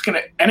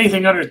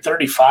 anything under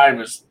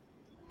 35 is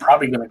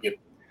probably going to get.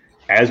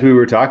 As we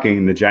were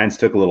talking, the Giants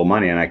took a little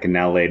money, and I can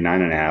now lay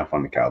 9.5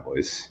 on the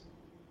Cowboys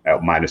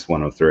at minus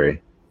 103.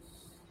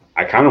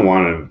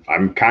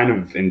 I'm kind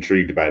of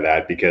intrigued by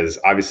that, because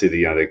obviously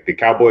the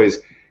Cowboys,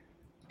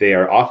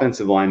 their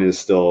offensive line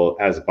still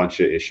has a bunch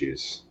of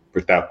issues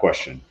without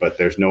question, but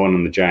there's no one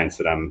on the Giants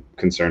that I'm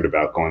concerned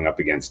about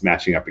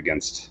matching up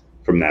against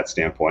from that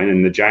standpoint.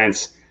 And the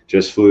Giants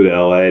just flew to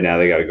LA. Now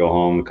they got to go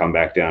home and come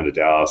back down to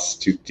Dallas.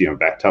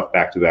 Tough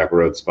back-to-back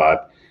road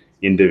spot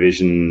in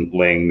division.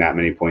 Laying that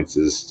many points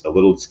is a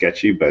little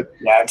sketchy, but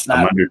yeah, it's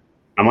not.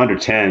 I'm under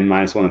 10,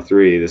 minus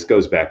 103. This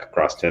goes back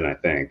across 10, I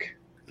think.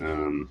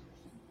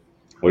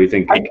 What do you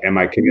think? Am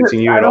I convincing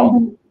you at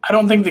all? I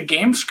don't think the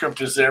game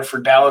script is there for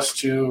Dallas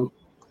to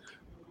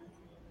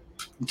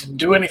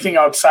do anything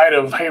outside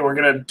of, hey, we're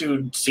going to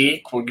do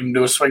Zeke, we're going to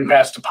do a swing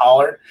pass to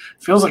Pollard.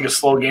 Feels like a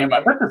slow game. I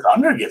bet this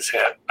under gets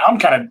hit. Now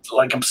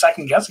I'm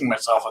second guessing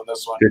myself on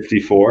this one.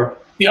 54?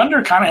 The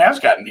under kind of has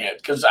gotten hit,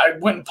 because I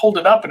went and pulled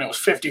it up and it was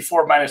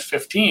 54 minus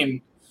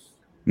 15.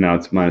 Now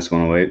it's minus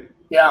 108.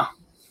 Yeah.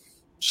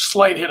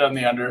 Slight hit on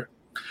the under.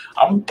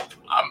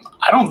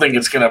 I don't think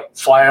it's going to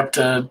fly up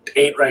to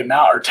 8 right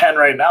now or 10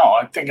 right now.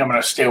 I think I'm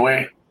going to stay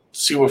away,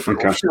 see where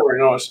it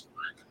goes.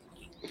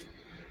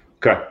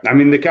 Okay. I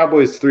mean, the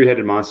Cowboys'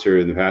 three-headed monster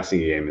in the passing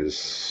game is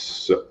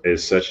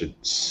such a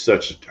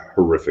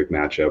horrific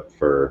matchup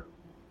for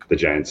the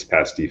Giants'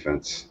 pass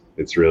defense.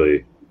 It's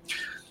really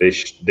they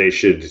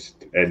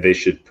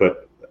should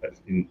put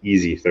an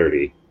easy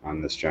 30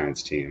 on this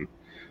Giants team.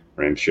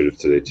 Rams should have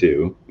today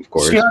too, of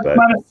course. But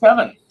minus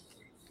 7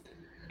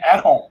 at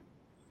home.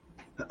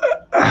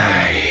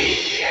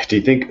 Do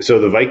you think so?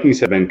 The Vikings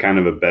have been kind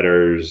of a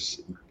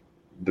bettors.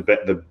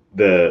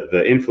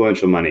 The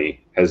influential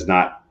money has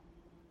not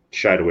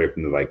shied away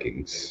from the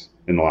Vikings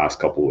in the last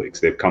couple of weeks.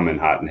 They've come in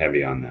hot and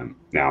heavy on them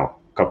now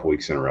a couple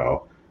weeks in a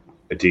row.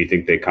 Do you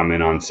think they come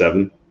in on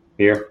 7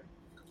 here?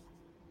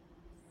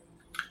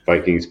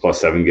 Vikings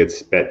plus 7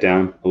 gets bet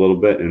down a little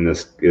bit, and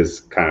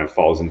this kind of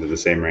falls into the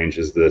same range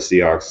as the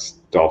Seahawks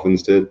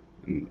Dolphins did,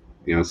 and,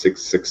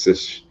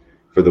 6-ish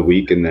for the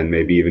week, and then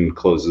maybe even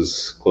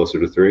closes closer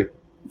to 3.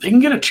 They can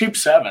get a cheap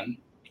 7.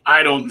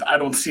 I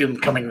don't see them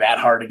coming that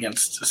hard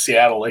against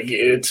Seattle.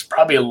 It's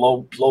probably a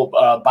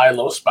buy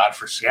low spot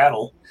for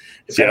Seattle.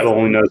 Seattle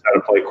only knows how to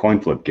play coin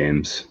flip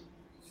games.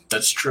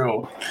 That's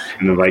true.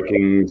 And the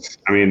Vikings,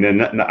 I mean,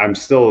 I'm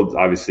still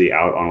obviously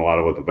out on a lot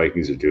of what the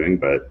Vikings are doing,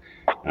 but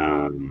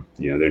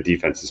their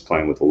defense is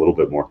playing with a little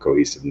bit more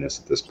cohesiveness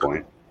at this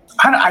point.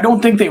 I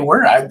don't think they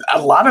were.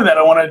 A lot of that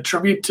I want to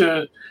attribute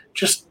to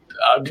just.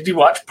 Did you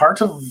watch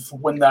parts of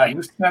when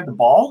Houston had the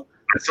ball?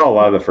 I saw a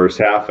lot of the first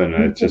half, and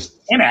it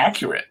just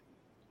inaccurate.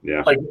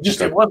 Yeah,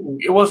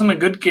 it wasn't a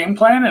good game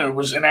plan, and it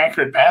was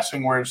inaccurate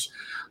passing. Whereas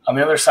on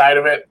the other side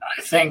of it,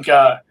 I think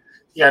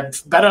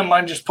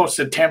BetOnline just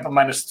posted Tampa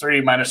minus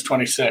 3, minus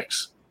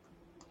 26,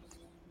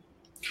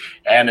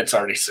 and it's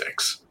already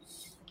 6.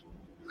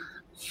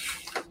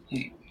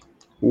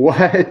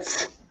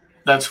 What?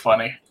 That's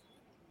funny.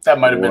 That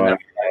might have been the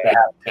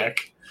half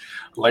pick.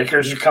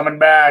 Lakers are coming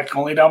back,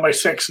 only down by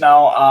 6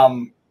 now.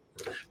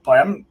 Boy,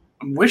 I'm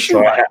wishing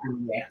I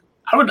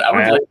would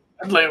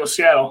lay it with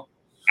Seattle.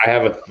 I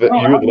have you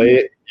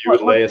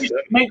would lay a 7.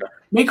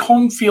 Make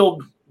home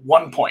field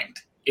 1 point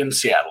in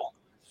Seattle.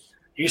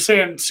 Are you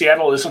saying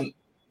Seattle isn't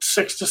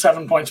 6 to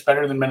 7 points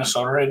better than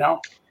Minnesota right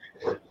now?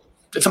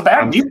 It's a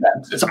bad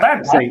defense. It's a bad.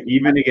 I'm saying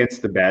even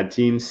against the bad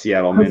teams,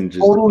 Seattle managed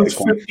total is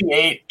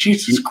 58.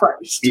 Jesus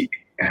Christ.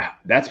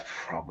 That's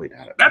probably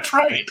not it. That's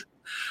right.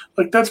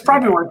 Like that's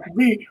probably where it could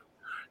be.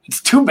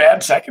 It's two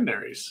bad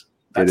secondaries.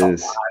 That's it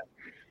is.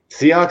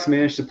 Seahawks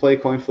managed to play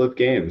coin flip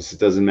games. It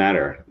doesn't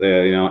matter.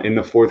 In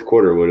the fourth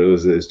quarter, what it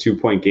was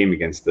 2-point game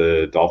against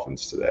the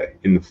Dolphins today.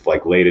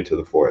 Late into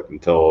the fourth,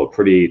 until a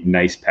pretty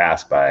nice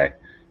pass by,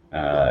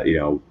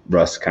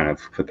 Russ kind of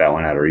put that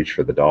one out of reach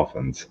for the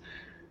Dolphins.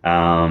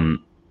 I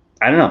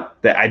don't know.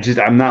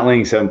 I'm not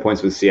laying 7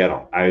 points with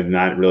Seattle. I'm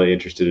not really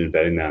interested in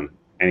betting them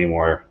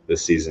anymore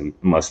this season,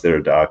 unless they're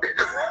a duck.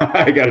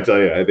 I got to tell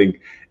you, I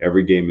think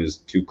every game is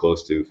too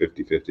close to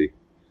 50-50.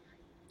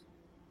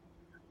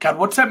 God,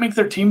 what's that make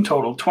their team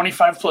total?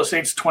 25 plus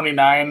 8 is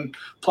 29,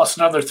 plus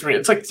another 3.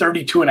 It's like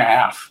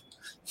 32.5.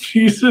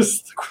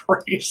 Jesus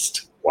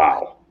Christ.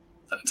 Wow.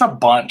 That's a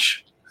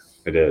bunch.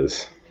 It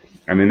is.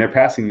 I mean, their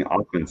passing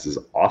offense is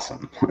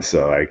awesome,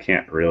 so I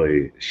can't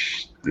really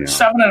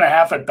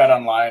 7.5 at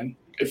BetOnline.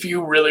 If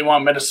you really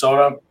want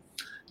Minnesota,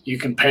 you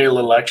can pay a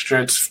little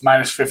extra. It's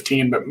minus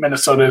 15, but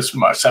Minnesota is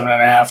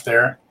 7.5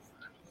 there.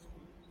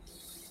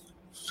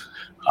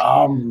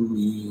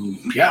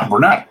 We're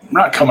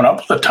not coming up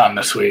with a ton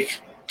this week.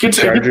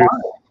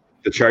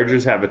 The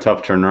Chargers have a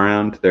tough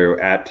turnaround. They're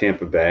at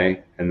Tampa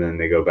Bay, and then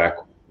they go back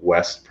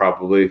west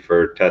probably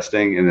for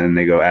testing, and then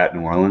they go at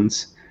New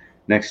Orleans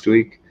next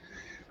week.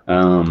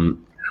 New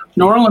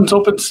Orleans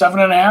opened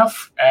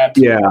 7.5 at.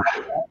 Yeah.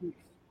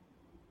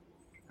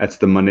 That's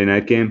the Monday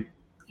night game.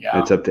 Yeah.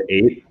 It's up to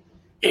 8.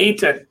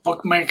 8 at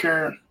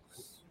Bookmaker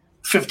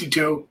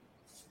 52.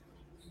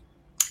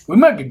 We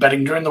might be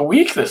betting during the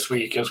week this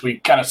week as we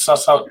kind of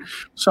suss out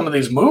some of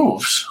these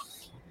moves.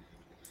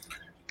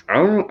 I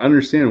don't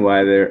understand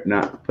why they're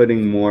not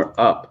putting more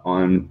up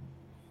on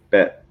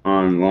Bet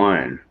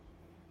Online.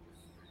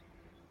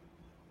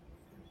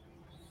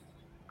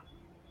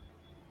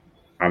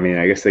 I mean,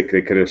 I guess they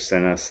could have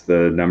sent us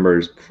the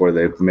numbers before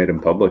they made them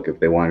public if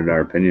they wanted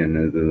our opinion,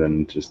 other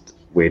than just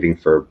waiting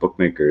for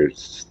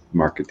bookmakers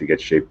market to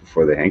get shaped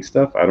before they hang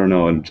stuff. I don't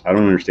know, and I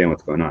don't understand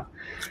what's going on.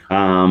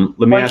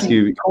 Let me ask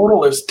you.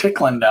 Total is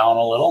tickling down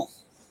a little.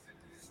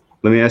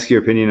 Let me ask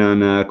your opinion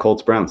on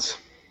Colts Browns.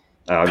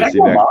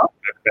 Obviously,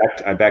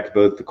 I backed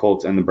both the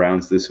Colts and the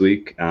Browns this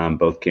week.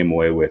 Both came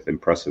away with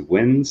impressive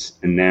wins,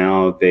 and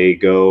now they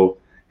go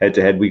head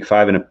to head week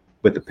 5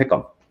 with the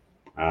pick'em.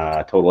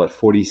 Total at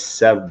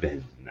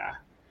 47.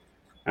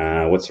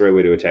 What's the right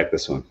way to attack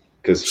this one?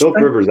 Because Philip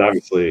Rivers,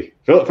 obviously,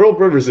 Philip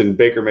Rivers and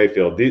Baker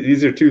Mayfield.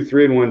 These are 2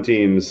 3-1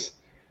 teams.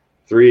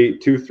 3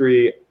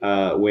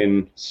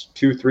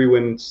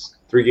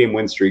 game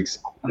win streaks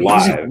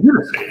live.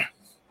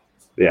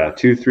 Yeah,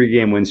 2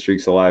 3-game win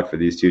streaks alive for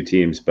these two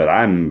teams. But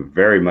I'm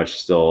very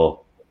much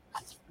still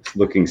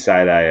looking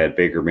side-eye at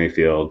Baker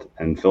Mayfield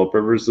and Philip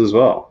Rivers as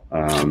well.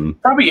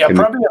 Probably a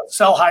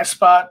sell high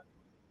spot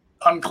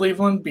on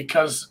Cleveland,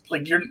 because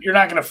you're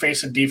not going to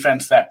face a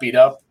defense that beat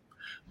up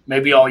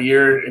maybe all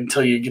year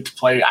until you get to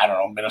play, I don't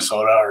know,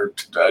 Minnesota or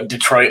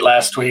Detroit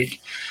last week.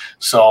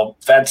 So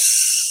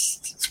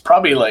it's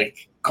probably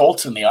like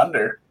Colts in the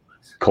under.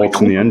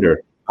 In the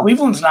under.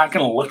 Cleveland's not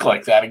going to look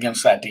like that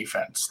against that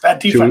defense.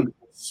 That defense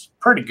is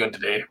pretty good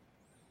today.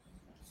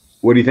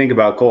 What do you think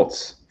about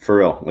Colts for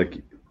real?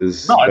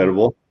 Is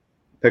bettable?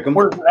 Pick them.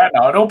 Where's that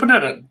now?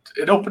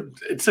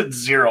 It said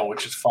 0,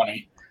 which is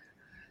funny.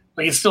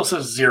 It still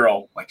says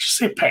 0. Just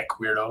say pick,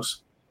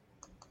 weirdos.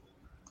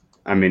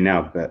 I mean,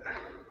 now bet.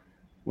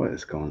 What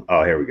is going on?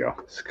 Oh, here we go.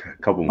 It's a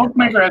couple more.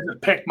 Bookmaker has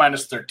it pick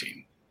minus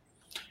 13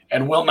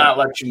 and will not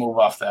let you move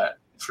off that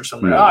for some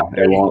reason. No,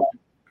 they won't.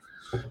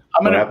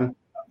 I'm going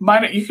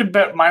to – you could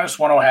bet minus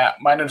 1.5,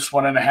 minus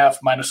 1.5,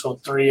 minus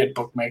 0.3 at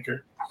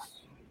Bookmaker.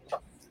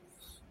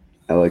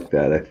 I like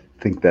that. I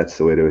think that's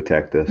the way to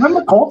attack this. We're in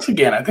the Colts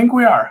again. I think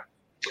we are.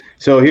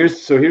 So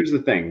here's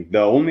the thing.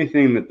 The only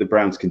thing that the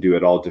Browns can do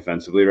at all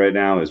defensively right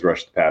now is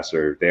rush the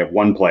passer. They have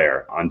one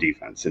player on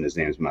defense, and his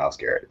name is Myles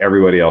Garrett.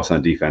 Everybody else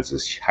on defense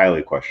is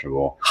highly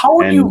questionable. How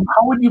would you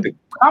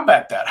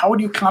combat that? How would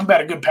you combat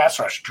a good pass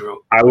rush,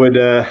 Drew? I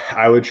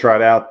would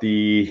trot out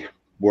the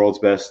world's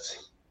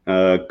best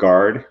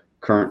guard,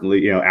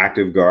 currently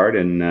active guard,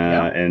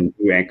 and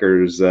who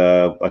anchors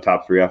a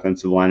top 3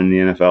 offensive line in the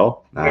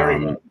NFL. Very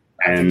good.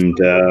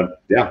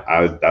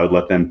 I would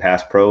let them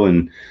pass pro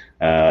and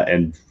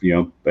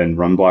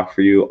run block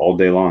for you all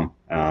day long.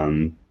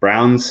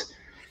 Browns,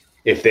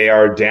 if they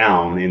are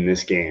down in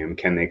this game,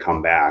 can they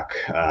come back?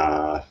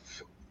 I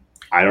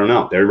don't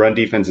know. Their run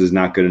defense is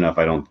not good enough,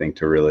 I don't think,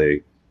 to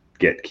really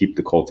keep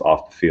the Colts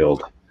off the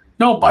field.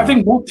 No, but I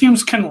think both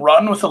teams can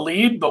run with a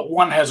lead, but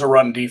one has a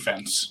run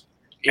defense.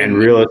 And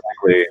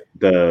realistically,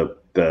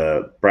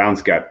 the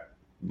Browns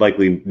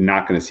likely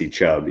not going to see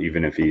Chubb,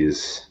 even if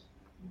he's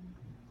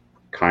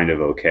kind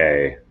of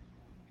okay.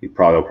 He'll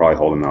probably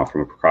hold him out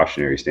from a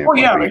precautionary standpoint.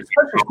 Oh yeah,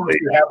 especially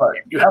since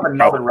you have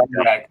another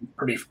running back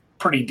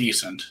pretty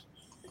decent.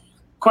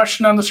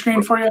 Question on the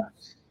screen for you?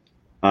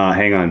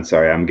 Hang on,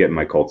 sorry, I'm getting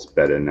my Colts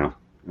bet in now.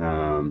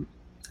 You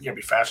gotta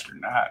be faster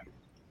than that.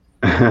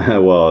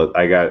 Well,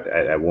 I got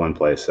at one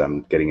place.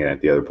 I'm getting it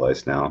at the other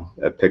place now.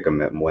 I pick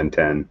them at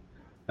 110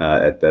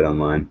 at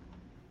BetOnline.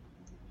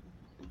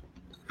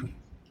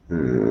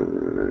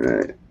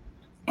 Right.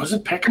 Was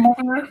it Pick'em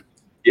over there?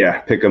 Yeah,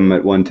 pick them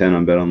at 110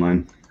 on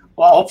BetOnline.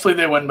 Well, hopefully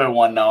they win by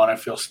 1 now, and I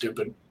feel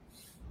stupid.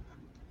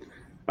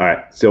 All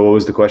right. So what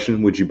was the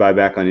question? Would you buy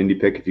back on Indy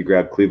pick if you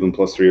grabbed Cleveland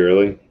 +3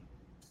 early?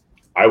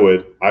 I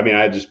would. I mean,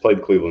 I just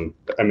played Cleveland.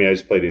 I mean, I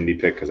just played Indy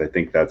pick because I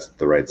think that's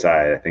the right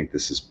side. I think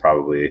this is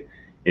probably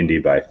Indy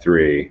by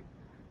 3.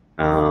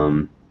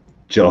 Our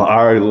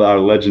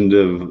legend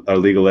of our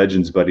League of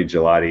Legends buddy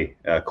Gelati,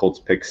 Colts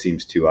pick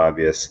seems too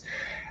obvious.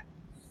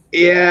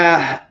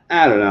 Yeah,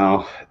 I don't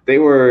know. They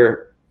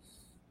were,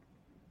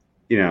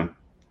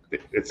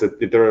 it's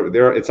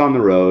on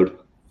the road.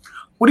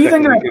 What do you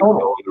think of that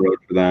total? On the road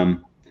for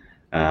them.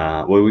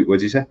 What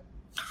did you say?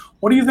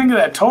 What do you think of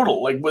that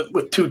total? Like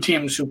with two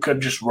teams who could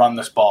just run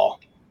this ball.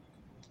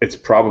 It's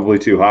probably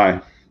too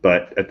high,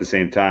 but at the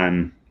same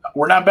time,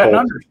 we're not betting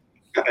under.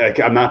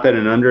 I'm not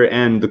betting under,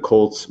 and the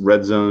Colts'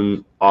 red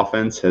zone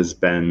offense has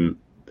been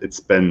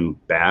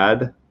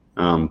bad,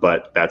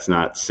 but that's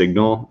not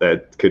signal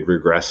that could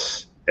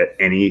regress at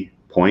any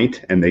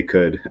point, and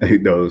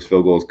those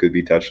field goals could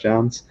be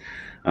touchdowns.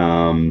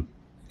 So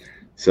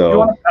you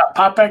want to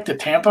pop back to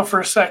Tampa for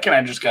a second?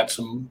 I just got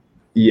some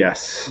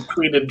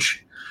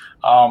tweetage.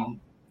 And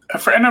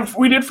if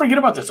we did forget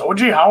about this,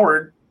 O.J.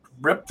 Howard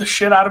ripped the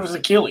shit out of his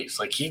Achilles.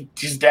 Like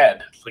he's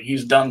dead. Like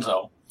he's done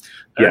so.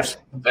 Yes.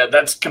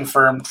 That's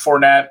confirmed.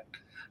 Fournette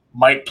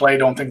might play.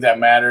 Don't think that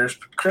matters.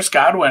 But Chris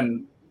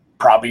Godwin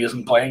probably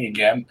isn't playing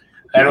again.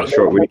 They don't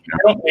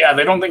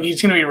think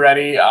he's going to be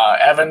ready.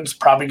 Evans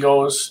probably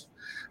goes.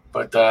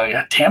 But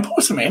Tampa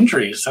with some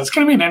injuries. That's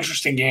going to be an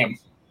interesting game.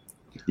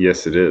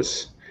 Yes, it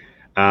is.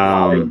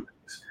 Your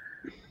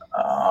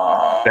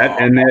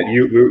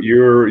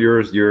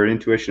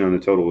intuition on the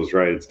total was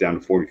right. It's down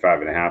to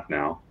 45.5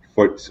 now.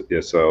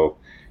 44.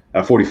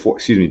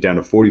 Excuse me, down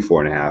to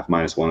 44.5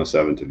 minus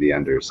 107 to the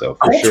under. So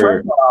for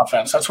sure,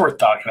 offense. That's worth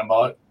talking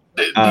about.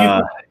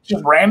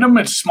 Just random.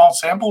 It's a small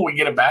sample. We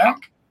get it back.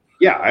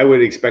 Yeah, I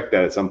would expect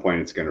that at some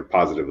point it's going to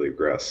positively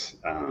regress.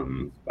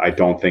 I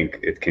don't think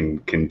it can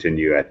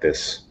continue at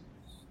this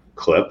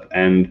clip.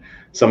 And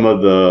some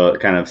of the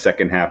kind of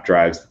second half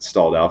drives that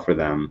stalled out for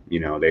them,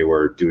 they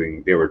were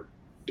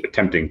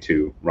attempting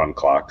to run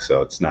clock.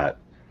 So it's not,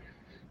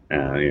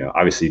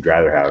 obviously you'd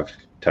rather have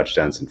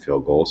touchdowns and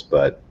field goals,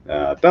 but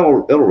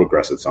that'll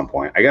regress at some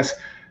point. I guess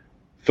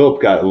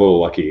Philip got a little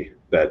lucky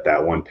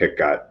that one pick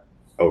got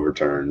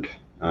overturned.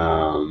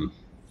 I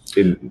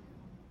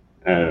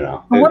don't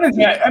know.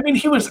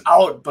 He was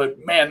out, but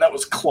man, that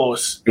was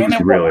close.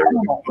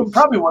 It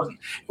probably wasn't.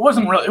 It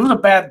wasn't really. It was a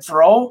bad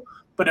throw,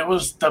 but it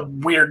was the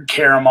weird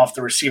carom off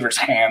the receiver's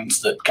hands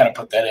that kind of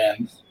put that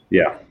in.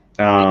 Yeah.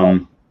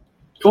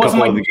 It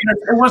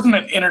wasn't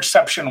an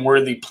interception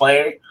worthy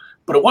play,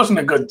 but it wasn't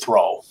a good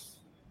throw.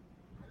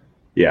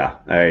 Yeah,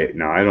 I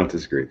don't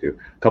disagree with you.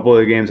 A couple of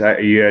the games,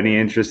 you any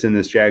interest in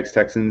this Jags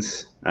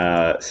Texans?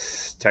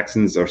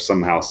 Texans are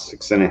somehow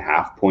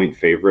 6.5 point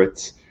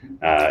favorites.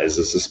 Is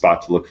this a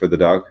spot to look for the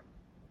dog?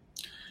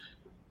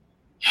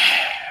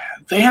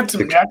 They had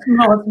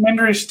Jacksonville had some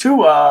injuries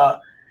too.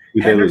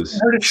 Henderson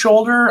hurt his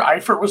shoulder.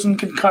 Eifert was in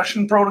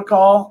concussion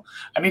protocol.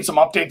 I need some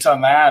updates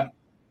on that.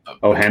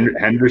 Oh,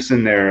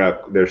 Henderson,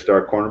 their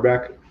star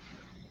cornerback?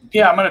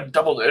 Yeah, I'm going to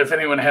double if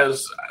anyone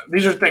has –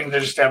 these are things I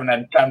just haven't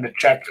had time to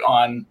check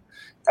on.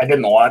 I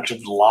didn't watch a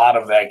lot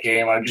of that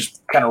game. I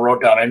just kind of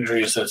wrote down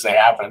injuries as they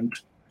happened.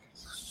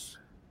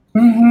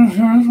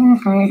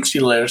 See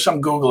you later. So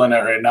I'm Googling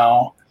it right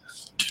now.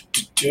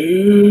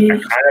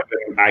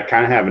 I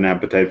kind of have an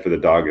appetite for the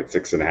dog at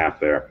 6.5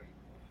 there.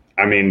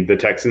 I mean, the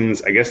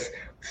Texans, I guess,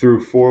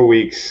 through 4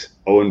 weeks,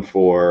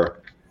 0-4,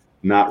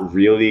 not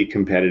really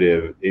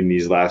competitive in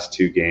these last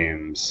 2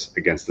 games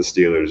against the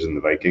Steelers and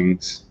the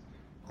Vikings.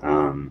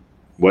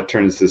 What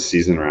turns this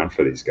season around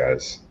for these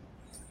guys?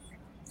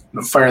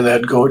 Fire the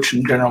head coach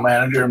and general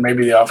manager, and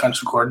maybe the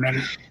offensive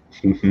coordinator.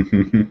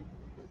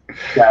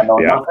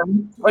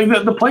 Nothing. Like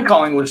the play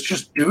calling was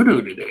just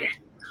doo-doo today.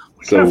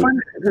 Is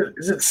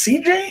it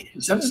CJ?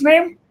 Is that his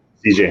name?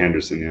 CJ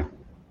Henderson, yeah.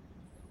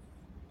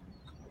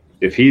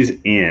 If he's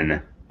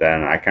in,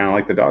 then I kind of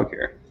like the dog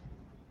here.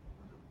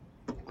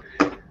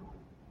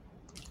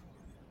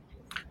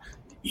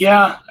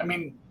 Yeah, I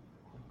mean,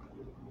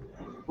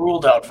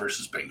 ruled out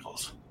versus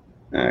Bengals.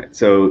 All right,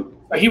 so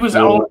he was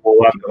out.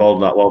 We'll have to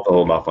hold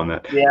off on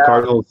that. Yeah.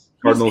 Cardinals,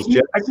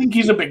 Jets. I think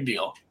he's a big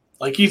deal.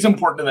 Like, he's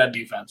important to that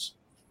defense.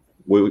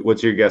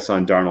 What's your guess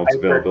on Darnold's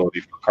availability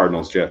for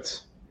Cardinals,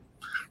 Jets?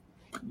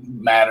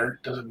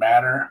 Does it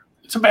matter?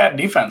 It's a bad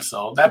defense,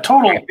 though. That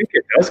total. I think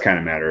it does kind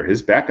of matter.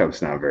 His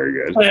backup's not very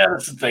good. Yeah,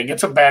 that's the thing.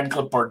 It's a bad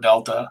clipboard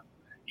delta,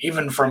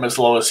 even from as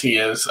low as he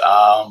is.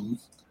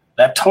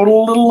 That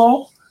total a little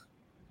low.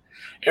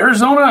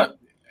 Arizona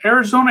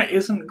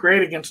isn't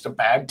great against a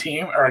bad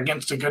team or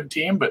against a good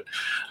team, but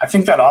I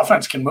think that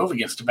offense can move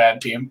against a bad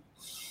team.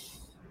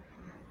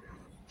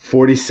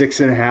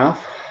 46.5.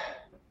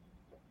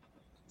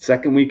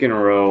 Second week in a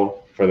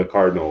row, for the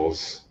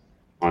Cardinals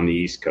on the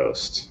East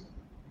Coast.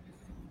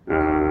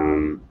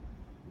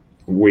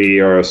 We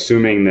are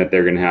assuming that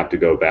they're going to have to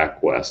go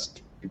back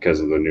west because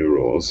of the new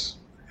rules.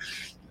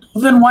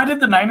 Well, then why did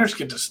the Niners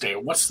get to stay?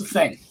 What's the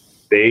thing?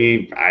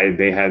 They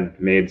had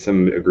made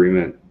some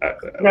agreement.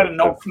 You got a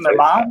note from their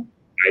mom?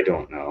 I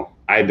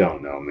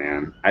don't know,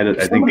 man. I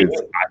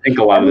think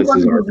a lot of this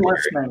is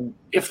listening.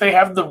 If they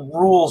have the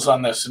rules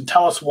on this and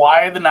tell us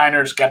why the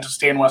Niners got to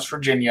stay in West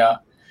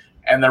Virginia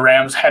and the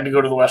Rams had to go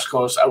to the West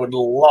Coast, I would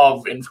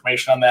love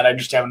information on that. I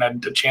just haven't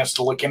had a chance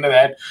to look into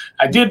that.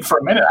 I did for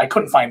a minute. I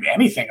couldn't find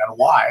anything on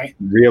why.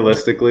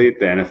 Realistically,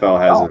 the NFL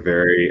has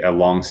a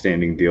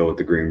long-standing deal with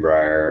the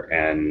Greenbrier,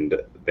 and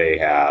they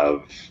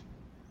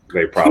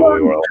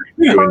probably were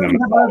doing them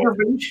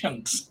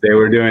reservations. They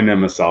were doing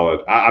them a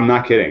solid. I'm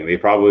not kidding. They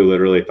probably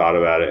literally thought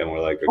about it and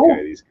were like,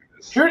 okay, these guys.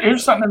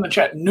 Here's something in the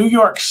chat. New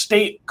York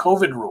State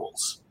COVID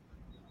rules.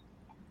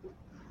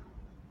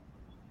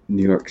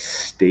 New York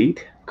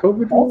State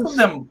COVID rules?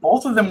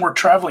 Both of them were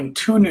traveling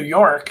to New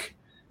York,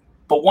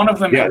 but one of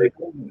them had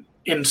been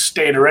in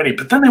state already.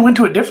 But then they went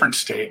to a different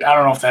state. I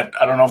don't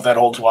know if that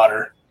holds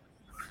water.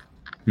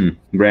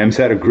 Rams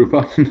had a group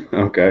up.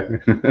 Okay.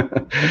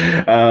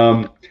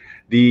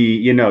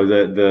 The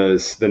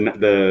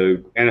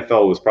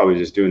NFL was probably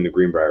just doing the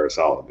Greenbrier a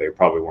solid. They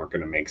probably weren't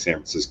going to make San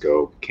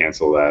Francisco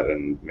cancel that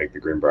and make the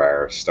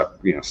Greenbrier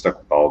stuck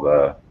with all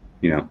the,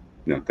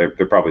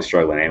 they're probably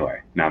struggling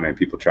anyway. Not many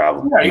people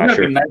traveling. Yeah, I'm not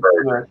sure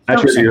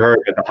if you heard,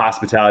 but the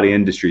hospitality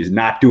industry is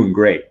not doing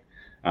great.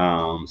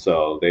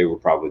 So they were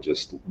probably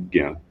just,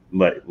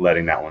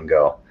 letting that one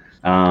go.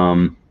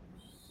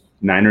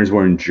 Niners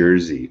were in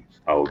Jersey.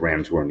 Oh,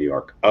 Rams were in New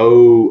York.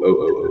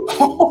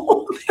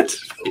 Oh.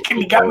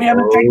 You got me on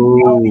the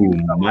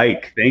thing.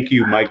 Mike. Thank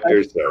you, Mike.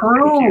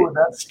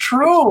 That's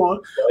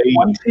true.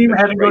 One team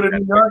had to go to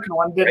New York and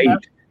one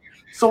didn't.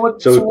 So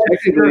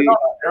technically,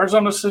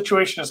 Arizona's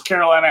situation is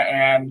Carolina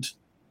and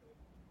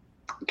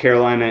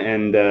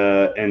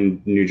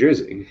New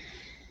Jersey.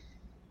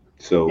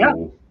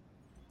 So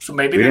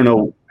maybe we don't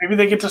know. Maybe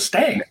they get to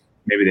stay.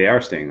 Maybe they are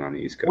staying on the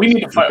East Coast. We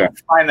need to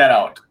find that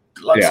out.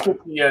 Let's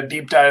get the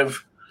deep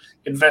dive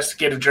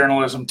investigative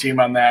journalism team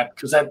on that,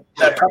 because that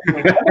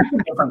probably makes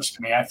a difference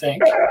to me, I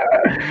think.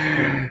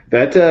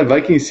 That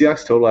Vikings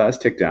Seahawks total has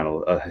ticked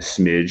down a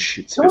smidge.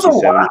 It's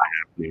 57.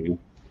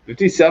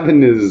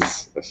 57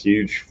 is a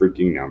huge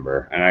freaking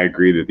number, and I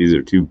agree that these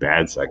are two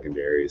bad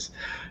secondaries.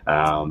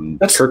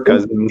 Kirk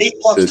Cousins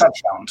 8+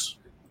 touchdowns.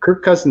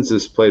 Kirk Cousins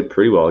has played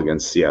pretty well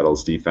against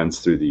Seattle's defense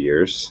through the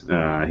years.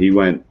 He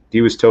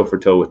was toe for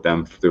toe with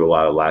them through a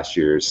lot of last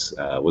year's.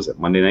 Was it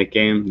Monday night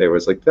game? That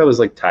was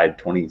tied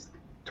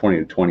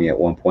 20-20 at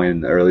one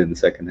point early in the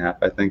second half,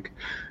 I think.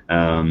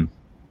 I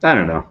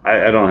don't know.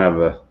 I don't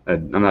have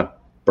I'm not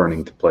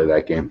burning to play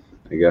that game,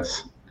 I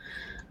guess.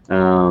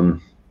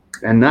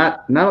 And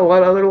not a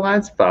lot of other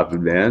lines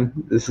popping, man.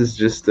 This is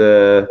just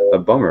a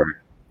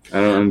bummer. I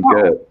don't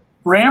get it.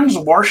 Rams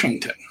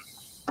Washington.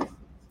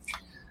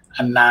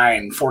 A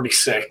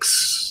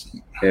 9-46.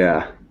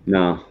 Yeah,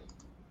 no.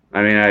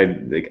 I mean, I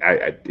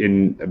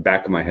in the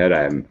back of my head,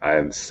 I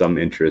have some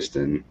interest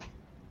in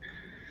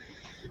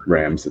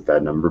Rams at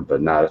that number,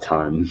 but not a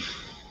ton.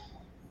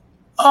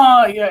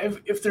 Yeah.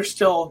 If there's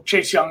still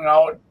Chase Young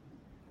out,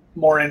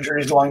 more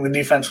injuries along the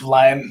defensive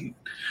line,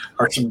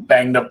 or some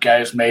banged up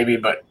guys, maybe.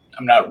 But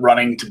I'm not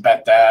running to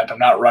bet that. I'm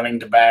not running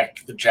to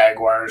back the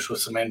Jaguars with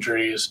some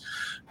injuries.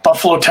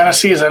 Buffalo,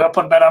 Tennessee, is that up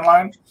on Bet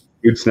Online?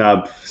 Good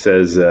Snob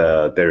says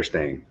they're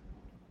staying.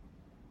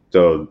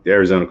 So the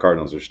Arizona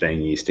Cardinals are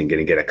staying east and going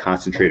to get a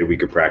concentrated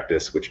week of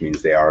practice, which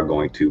means they are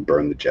going to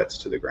burn the Jets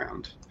to the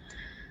ground.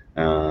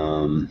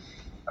 I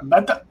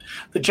bet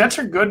the Jets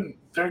are good.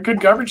 They're a good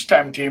garbage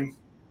time team.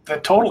 The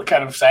total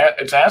kind of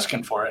it's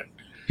asking for it.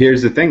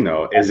 Here's the thing,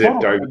 though: if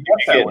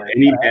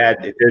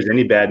there's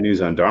any bad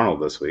news on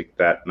Darnold this week,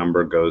 that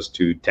number goes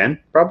to 10,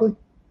 probably.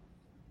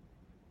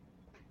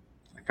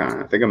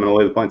 I think I'm going to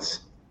lay the points.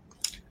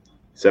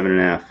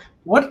 7.5.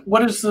 What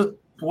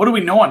do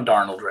we know on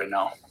Darnold right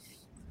now?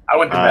 I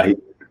went to bed.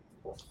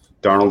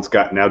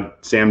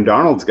 Sam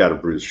Darnold's got a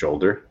bruised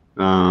shoulder.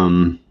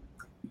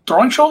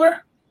 Throwing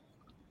shoulder?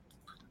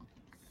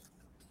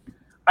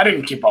 I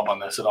didn't keep up on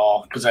this at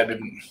all because I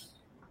didn't.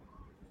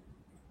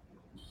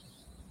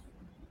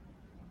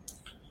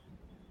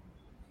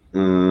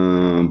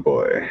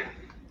 Boy.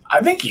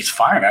 I think he's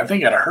fine. I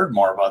think I'd have heard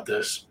more about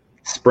this.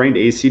 Sprained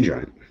AC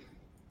joint.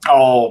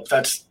 Oh,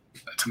 that's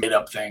a made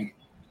up thing.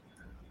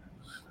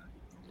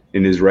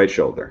 In his right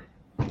shoulder.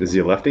 Is he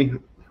a lefty?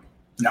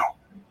 No.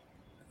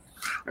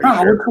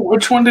 I don't know.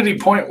 Which one did he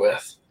point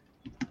with?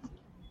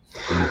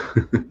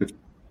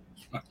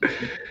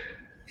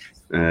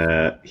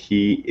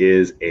 He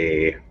is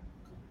a.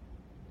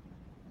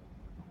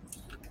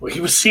 Well, he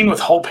was seen with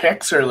Hope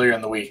Hicks earlier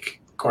in the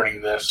week, according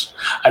to this.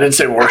 I didn't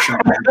say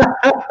Washington.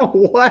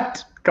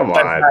 What? Come That's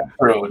on. Not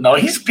true. No,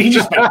 he just makes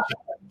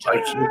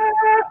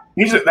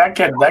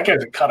that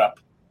guy's a cut up.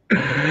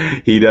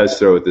 He does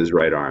throw with his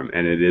right arm,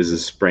 and it is a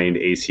sprained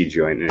AC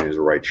joint in his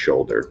right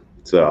shoulder.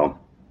 So,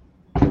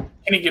 can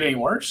he get any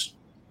worse?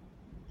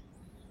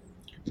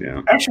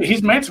 Yeah. Actually,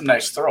 he's made some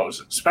nice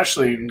throws,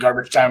 especially in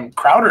garbage time.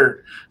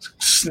 Crowder,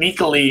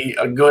 sneakily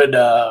a good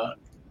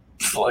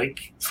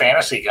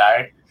fantasy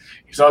guy.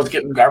 He's always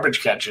getting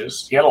garbage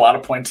catches. He had a lot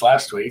of points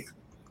last week.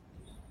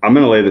 I'm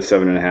going to lay the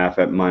 7.5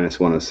 at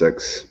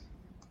 -106.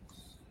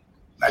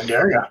 I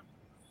dare you.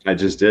 I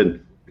just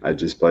did. I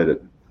just played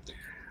it.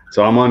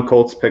 So I'm on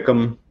Colts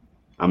Pick'em.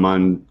 I'm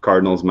on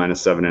Cardinals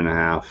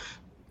 -7.5.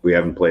 We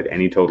haven't played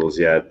any totals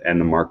yet, and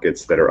the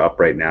markets that are up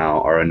right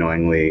now are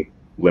annoyingly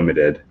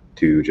limited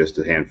to just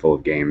a handful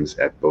of games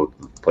at both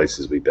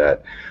places we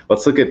bet.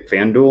 Let's look at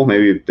FanDuel.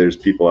 Maybe there's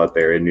people out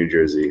there in New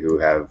Jersey who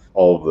have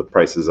all of the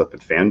prices up at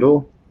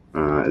FanDuel.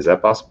 Is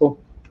that possible?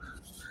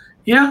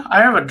 Yeah,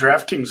 I have a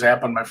DraftKings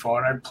app on my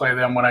phone. I play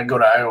them when I go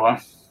to Iowa.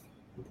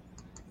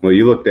 Well,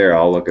 you look there.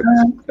 I'll look at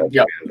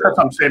Yeah, that's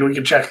what I'm saying. We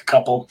can check a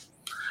couple.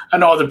 I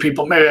know other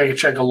people. Maybe I can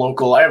check a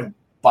local. I have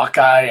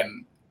Buckeye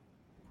and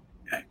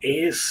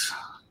Ace.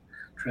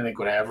 I'm trying to think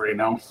what I have right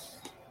now.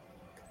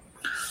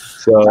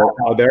 So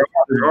there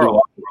are a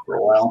lot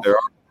of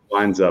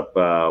lines up.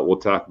 We'll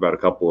talk about a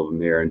couple of them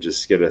here and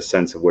just get a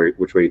sense of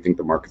which way you think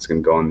the market's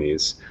going to go on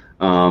these.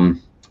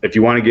 If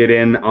you want to get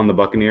in on the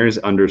Buccaneers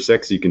under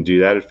 6, you can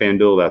do that at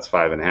FanDuel. That's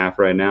 5.5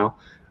 right now.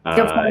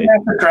 Yep,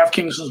 5.5 for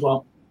DraftKings as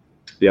well.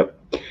 Yep.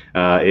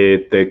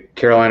 The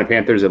Carolina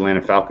Panthers,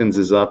 Atlanta Falcons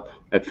is up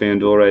at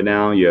FanDuel right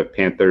now. You have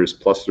Panthers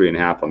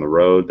 +3.5 on the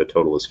road. The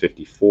total is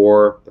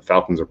 54. The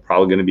Falcons are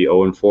probably going to be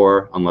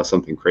 0-4 unless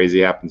something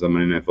crazy happens on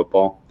Monday Night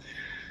Football.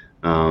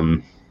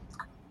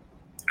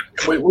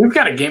 We've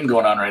got a game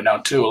going on right now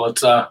too.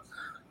 Let's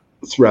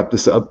wrap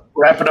this up.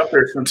 Wrap it up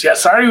there. Yeah,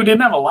 sorry we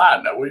didn't have a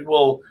lot. We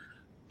will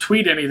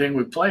tweet anything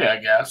we play, I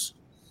guess.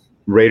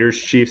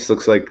 Raiders Chiefs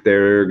looks like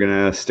they're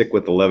gonna stick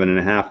with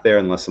 11.5 there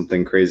unless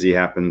something crazy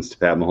happens to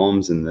Pat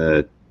Mahomes in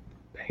the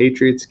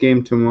Patriots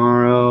game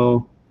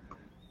tomorrow.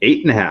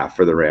 8.5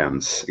 for the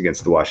Rams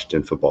against the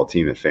Washington football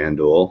team at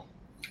FanDuel.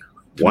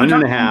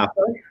 1.5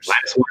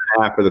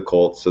 -1.5 for the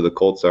Colts. So the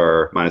Colts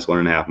are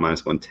 -1.5,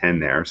 -110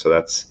 there. So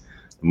that's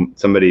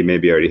somebody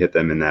maybe already hit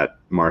them in that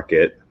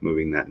market,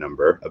 moving that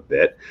number a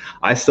bit.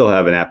 I still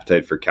have an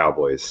appetite for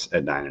Cowboys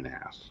at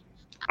 9.5.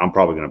 I'm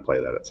probably going to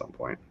play that at some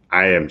point.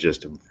 I am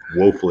just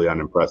woefully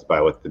unimpressed by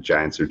what the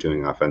Giants are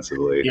doing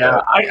offensively. Yeah,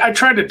 I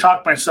tried to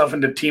talk myself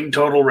into team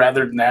total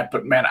rather than that,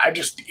 but man,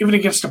 even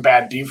against a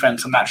bad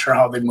defense, I'm not sure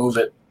how they move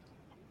it.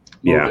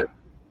 Move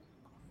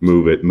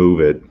it.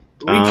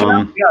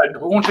 It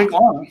won't take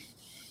long.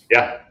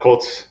 Yeah,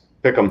 Colts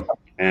pick them,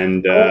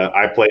 and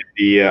I played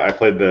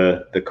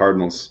the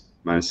Cardinals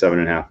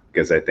 -7.5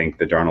 because I think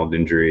the Darnold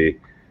injury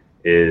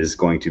is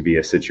going to be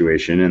a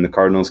situation, and the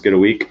Cardinals get a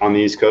week on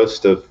the East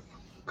Coast of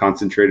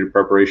concentrated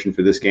preparation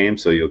for this game,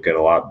 so you'll get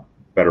a lot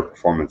better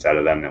performance out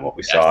of them than what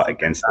we saw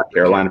against the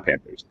Carolina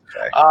Panthers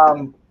today.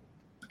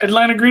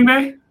 Atlanta Green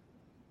Bay?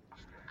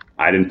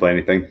 I didn't play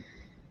anything.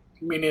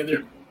 Me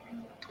neither.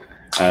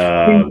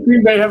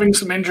 Green Bay having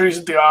some injuries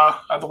at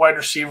the wide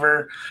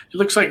receiver. It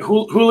looks like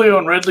Julio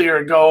and Ridley are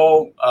a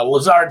go.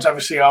 Lazard's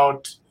obviously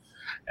out.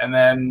 And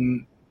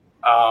then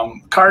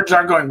Cards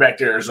are going back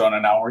to Arizona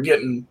now.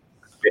 They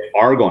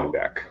are going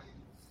back.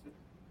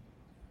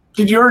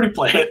 Did you already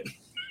play it?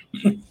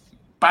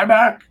 Buy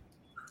back?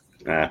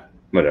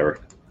 Whatever.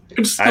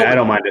 I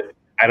don't mind it.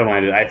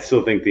 I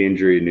still think the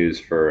injury news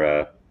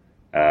for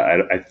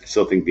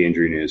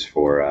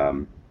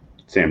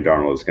Sam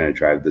Darnold is going to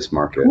drive this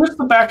market. Who's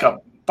the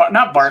backup? But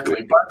not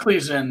Barkley.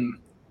 Barkley's in.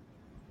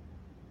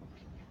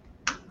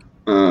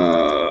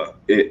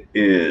 It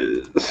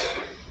is.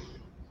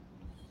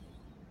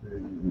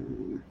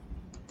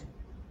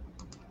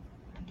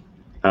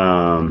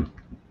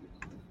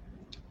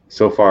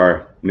 So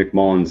far, Nick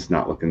Mullins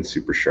not looking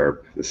super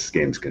sharp. This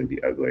game's going to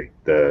be ugly.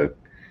 The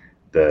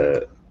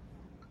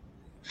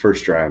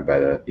first drive by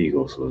the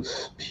Eagles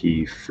was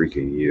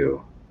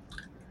P-freaking-U.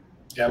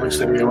 Yeah, it looks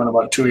like we went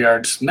about 2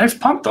 yards. Nice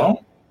punt,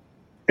 though.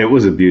 It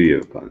was a beauty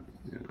of a punt.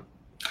 Yeah.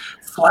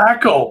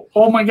 Flacco.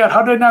 Oh, my God.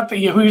 How did I not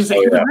think who's the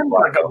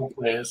Flacco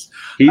plays?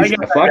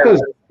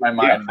 Flacco's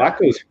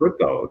hurt,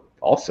 though,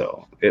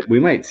 also. We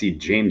might see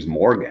James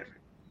Morgan.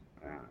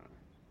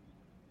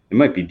 It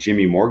might be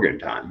Jimmy Morgan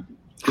time.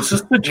 Is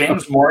this the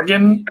James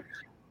Morgan?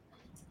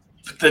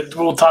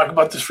 We'll talk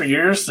about this for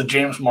years, the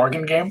James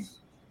Morgan game?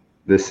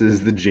 This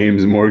is the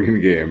James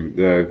Morgan game.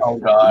 The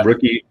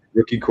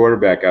rookie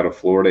quarterback out of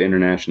Florida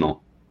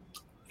International.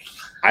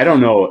 I don't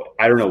know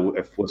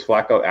if was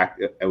Flacco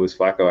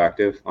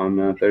active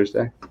on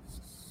Thursday.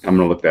 I'm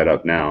going to look that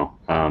up now.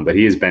 But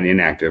he has been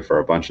inactive for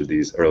a bunch of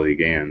these early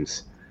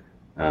games.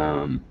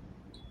 Do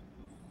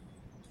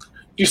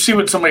you see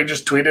what somebody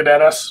just tweeted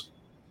at us?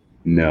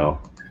 No.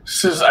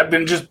 Says, I've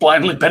been just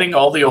blindly betting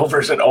all the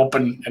overs at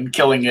open and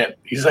killing it.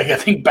 He's like, I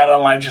think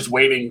BetOnline's just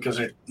waiting because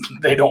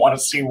they don't want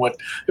to see what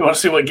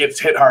gets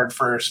hit hard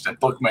first at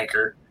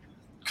bookmaker.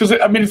 Because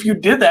if you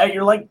did that,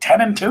 you're like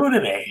 10-2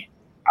 today.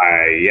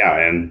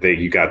 And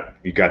you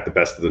got the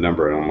best of the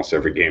number in almost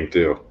every game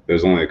too.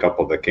 There's only a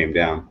couple that came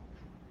down.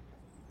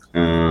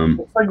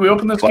 Looks like we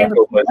opened this game.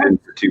 Flacco was in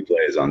for 2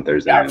 plays on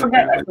Thursday. Yeah, I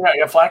forgot.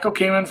 Yeah, Flacco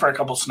came in for a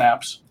couple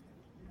snaps.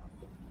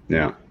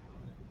 Yeah.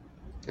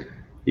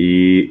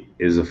 He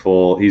is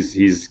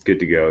he's good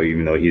to go,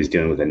 even though he's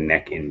dealing with a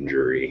neck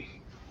injury.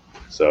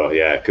 So,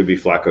 yeah, it could be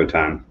Flacco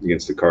time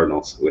against the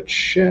Cardinals,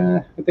 which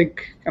I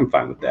think I'm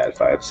fine with that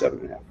if I have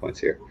 7.5 points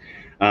here.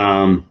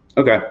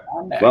 Okay.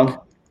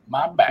 Well,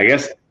 I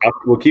guess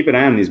we'll keep an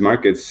eye on these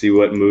markets, see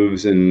what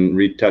moves, and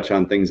retouch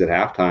on things at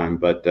halftime.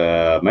 But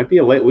might be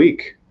a late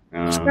week.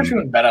 Especially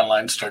when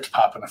BetOnline starts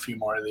popping a few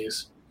more of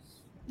these.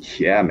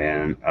 Yeah,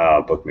 man.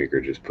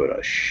 Bookmaker just put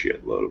a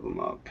shitload of them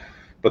up.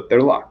 But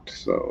they're locked,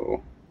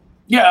 so...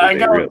 Yeah, I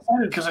got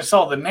excited because I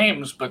saw the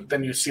names, but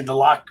then you see the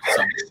lock.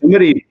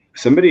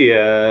 Somebody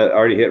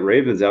already hit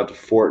Ravens out to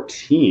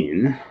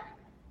 14.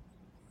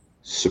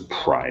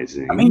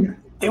 Surprising. I mean,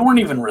 they weren't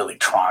even really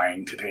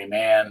trying today,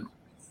 man.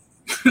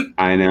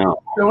 I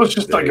know. It was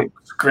just like a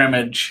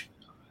scrimmage.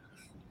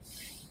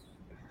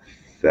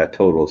 That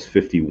total is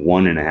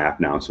 51.5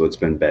 now, so it's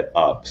been bet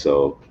up.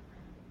 So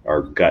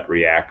our gut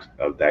react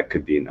of that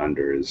could be an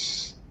under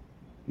is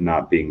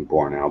not being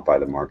borne out by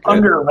the market.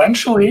 Under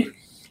eventually.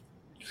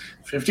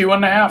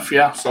 51.5,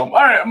 yeah. So, all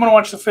right, I'm going to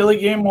watch the Philly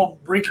game. We'll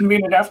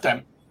reconvene at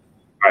halftime.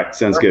 All right,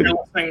 sounds good. If you're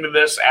listening to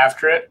this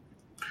after it,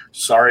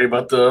 sorry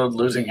about the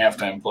losing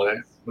halftime play.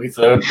 We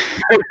thought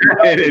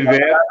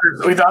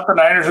the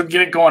Niners would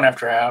get it going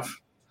after half.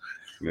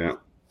 Yeah,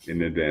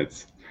 in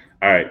advance.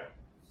 All right.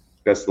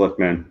 Best of luck,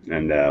 man,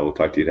 and we'll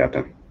talk to you at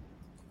halftime.